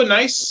did do a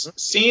nice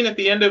scene at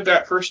the end of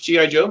that first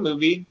G.I. Joe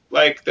movie,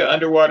 like the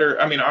underwater.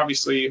 I mean,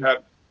 obviously you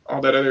had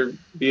all that other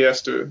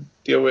BS to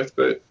deal with,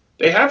 but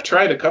they have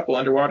tried a couple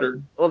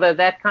underwater. Although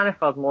that kind of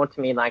felt more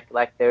to me like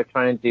they were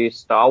trying to do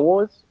Star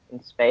Wars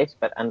in space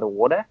but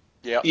underwater.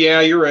 Yeah.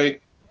 Yeah, you're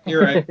right.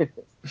 You're right.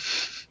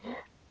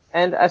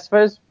 And I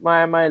suppose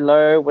my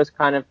low was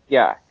kind of,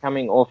 yeah,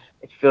 coming off,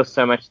 it feels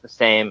so much the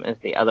same as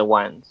the other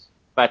ones.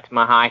 But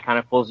my high kind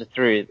of pulls it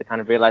through, the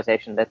kind of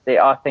realization that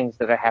there are things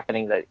that are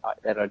happening that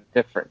are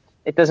different.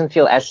 It doesn't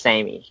feel as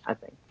samey, I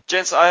think.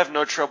 Gents, I have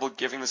no trouble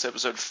giving this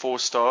episode 4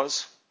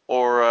 stars.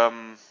 Or,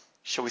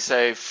 shall we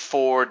say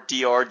 4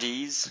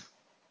 DRDs?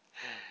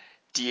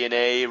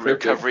 DNA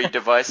recovery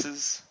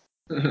devices.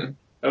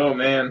 Oh,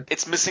 man.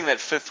 It's missing that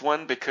 5th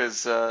one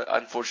because,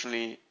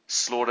 unfortunately,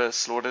 Slaughter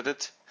slaughtered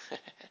it.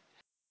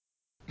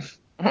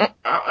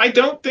 I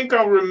don't think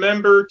I'll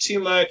remember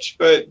too much,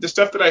 but the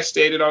stuff that I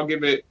stated, I'll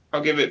give it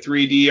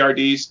 3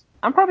 DRDs.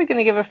 I'm probably going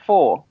to give it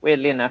 4,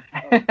 weirdly enough.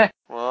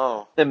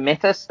 Wow. The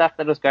meta stuff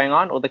that was going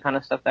on, or the kind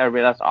of stuff that I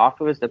realized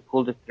afterwards that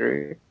pulled it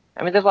through.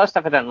 I mean, there's a lot of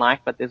stuff I don't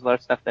like, but there's a lot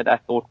of stuff that I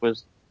thought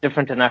was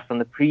different enough from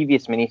the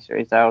previous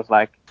miniseries that I was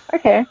like,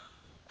 okay,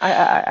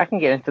 I can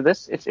get into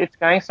this. It's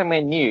going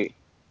somewhere new.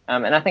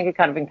 And I think it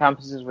kind of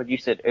encompasses what you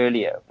said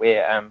earlier,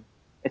 where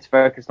it's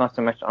focused not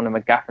so much on a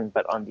MacGuffin,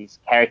 but on these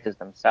characters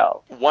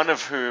themselves. One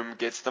of whom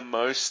gets the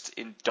most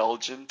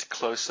indulgent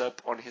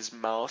close-up on his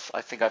mouth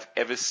I think I've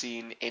ever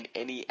seen in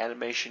any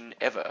animation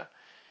ever.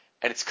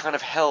 And it's kind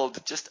of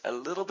held just a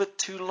little bit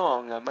too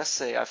long, I must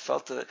say. I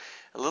felt a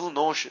little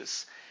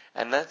nauseous.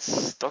 And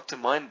that's Dr.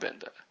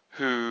 Mindbender,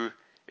 who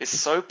is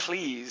so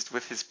pleased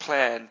with his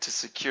plan to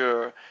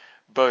secure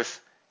both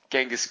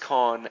Genghis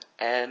Khan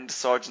and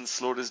Sergeant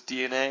Slaughter's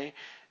DNA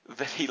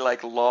that he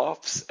like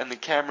laughs and the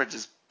camera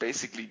just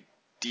basically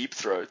deep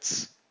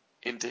throats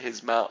into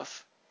his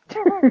mouth.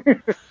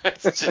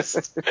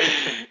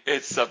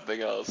 It's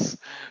something else.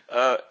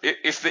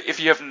 If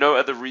you have no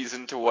other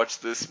reason to watch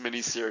this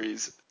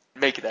miniseries,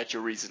 make that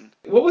your reason.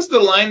 What was the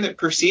line that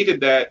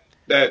preceded that?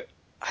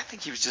 I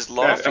think he was just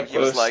laughing. He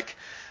was like,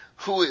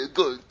 "We're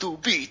going to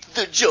beat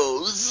the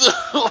Joes."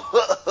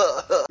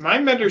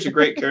 Mindbender's a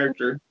great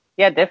character.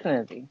 Yeah,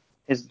 definitely.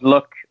 His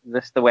look,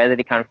 the way that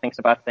he kind of thinks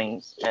about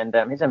things, and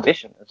his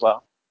ambition as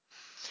well.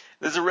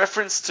 There's a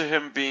reference to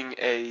him being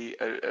a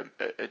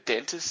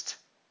dentist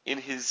in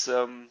his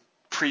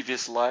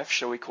previous life,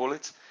 shall we call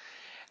it.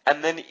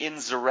 And then in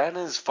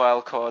Zorana's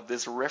file card,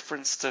 there's a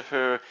reference to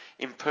her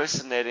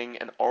impersonating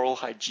an oral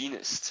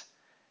hygienist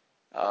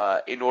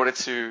in order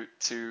to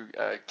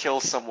kill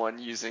someone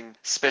using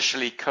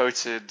specially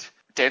coated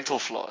dental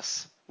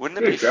floss. Wouldn't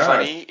it be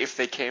funny if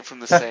they came from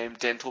the same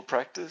dental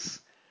practice?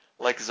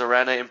 Like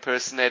Zorana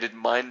impersonated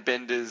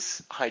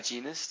Mindbender's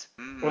hygienist.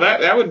 Well,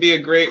 that would be a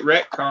great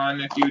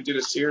retcon if you did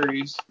a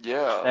series.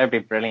 Yeah. That'd be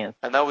brilliant.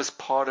 And that was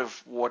part of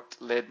what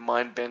led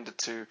Mindbender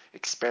to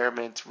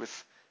experiment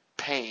with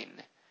pain,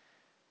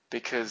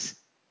 because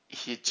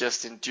he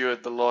just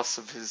endured the loss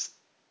of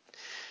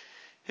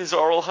his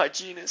oral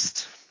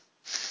hygienist.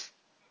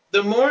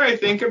 The more I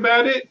think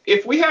about it,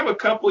 if we have a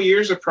couple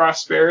years of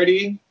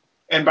prosperity,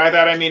 and by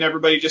that I mean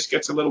everybody just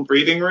gets a little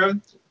breathing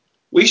room,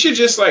 we should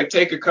just like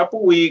take a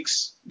couple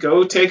weeks,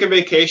 go take a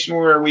vacation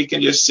where we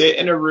can just sit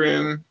in a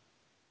room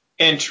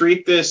and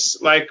treat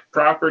this like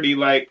property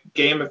like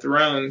Game of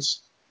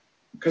Thrones.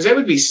 Because it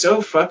would be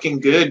so fucking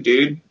good,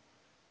 dude.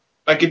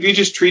 Like if you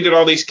just treated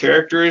all these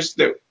characters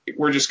that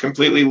were just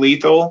completely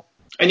lethal,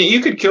 and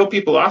you could kill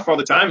people off all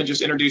the time and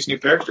just introduce new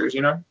characters,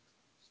 you know?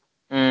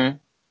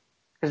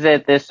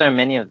 Because there's so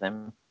many of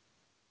them.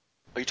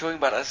 Are you talking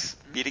about us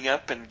meeting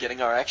up and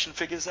getting our action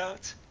figures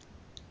out?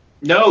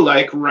 No,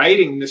 like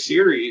writing the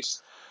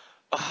series.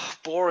 Oh,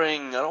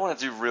 boring. I don't want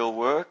to do real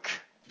work.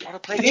 I want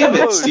to play Damn it,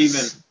 Joes.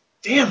 Steven.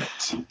 Damn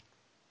it.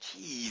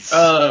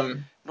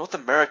 Jeez. North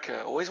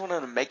America. Always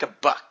wanted to make a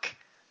buck.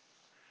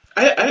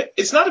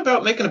 It's not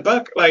about making a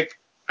buck. Like,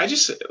 I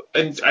just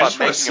want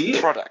to see making a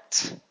it.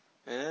 Product.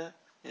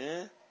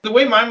 Yeah. The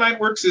way my mind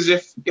works is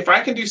if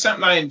I can do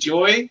something I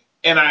enjoy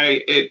and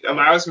it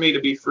allows me to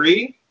be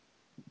free,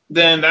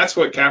 then that's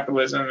what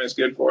capitalism is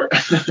good for.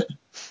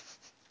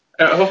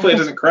 Hopefully it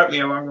doesn't corrupt me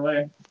along the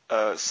way.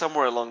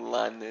 Somewhere along the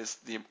line there's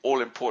the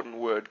all-important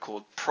word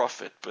called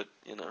profit, but,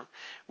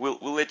 we'll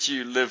let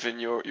you live in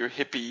your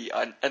hippie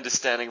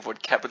understanding of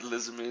what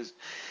capitalism is.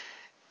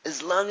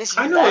 As long as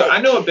you I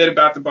know a bit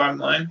about the bottom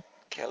line.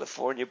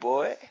 California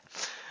boy.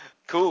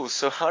 Cool.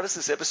 So how does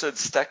this episode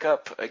stack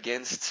up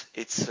against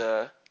its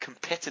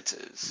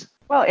competitors?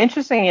 Well,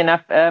 interesting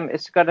enough,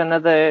 it's got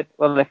another,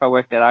 well, if I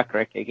worked it out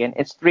correctly again,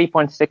 it's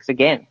 3.6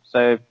 again.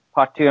 So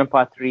part 2 and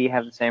part 3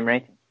 have the same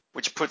rating.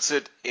 Which puts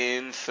it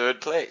in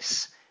third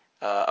place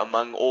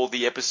among all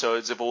the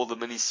episodes of all the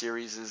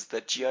miniseries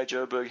that G.I.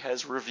 Joeberg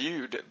has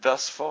reviewed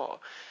thus far.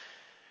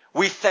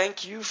 We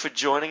thank you for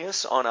joining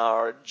us on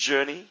our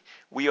journey.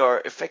 We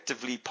are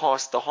effectively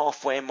past the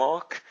halfway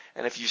mark,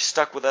 and if you've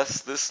stuck with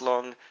us this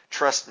long,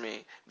 trust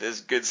me,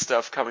 there's good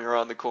stuff coming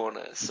around the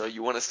corner, so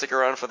you want to stick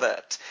around for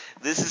that.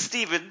 This is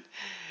Steven.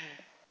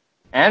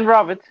 And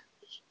Robert.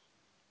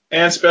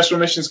 And Special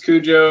Missions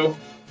Cujo.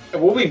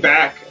 We'll be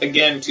back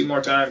again 2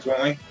 more times,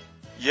 won't we?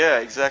 Yeah,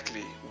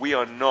 exactly. We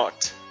are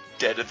not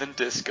Deader Than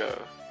Disco.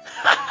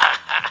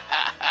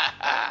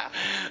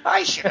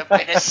 I should have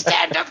been a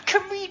stand-up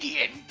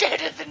comedian,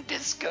 Deader Than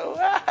Disco.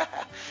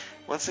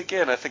 Once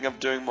again, I think I'm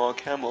doing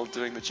Mark Hamill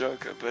doing the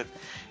Joker, but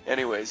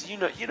anyways, you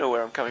know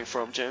where I'm coming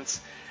from,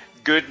 gents.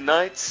 Good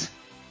night.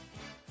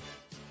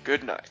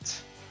 Good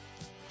night.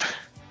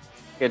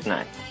 Good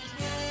night.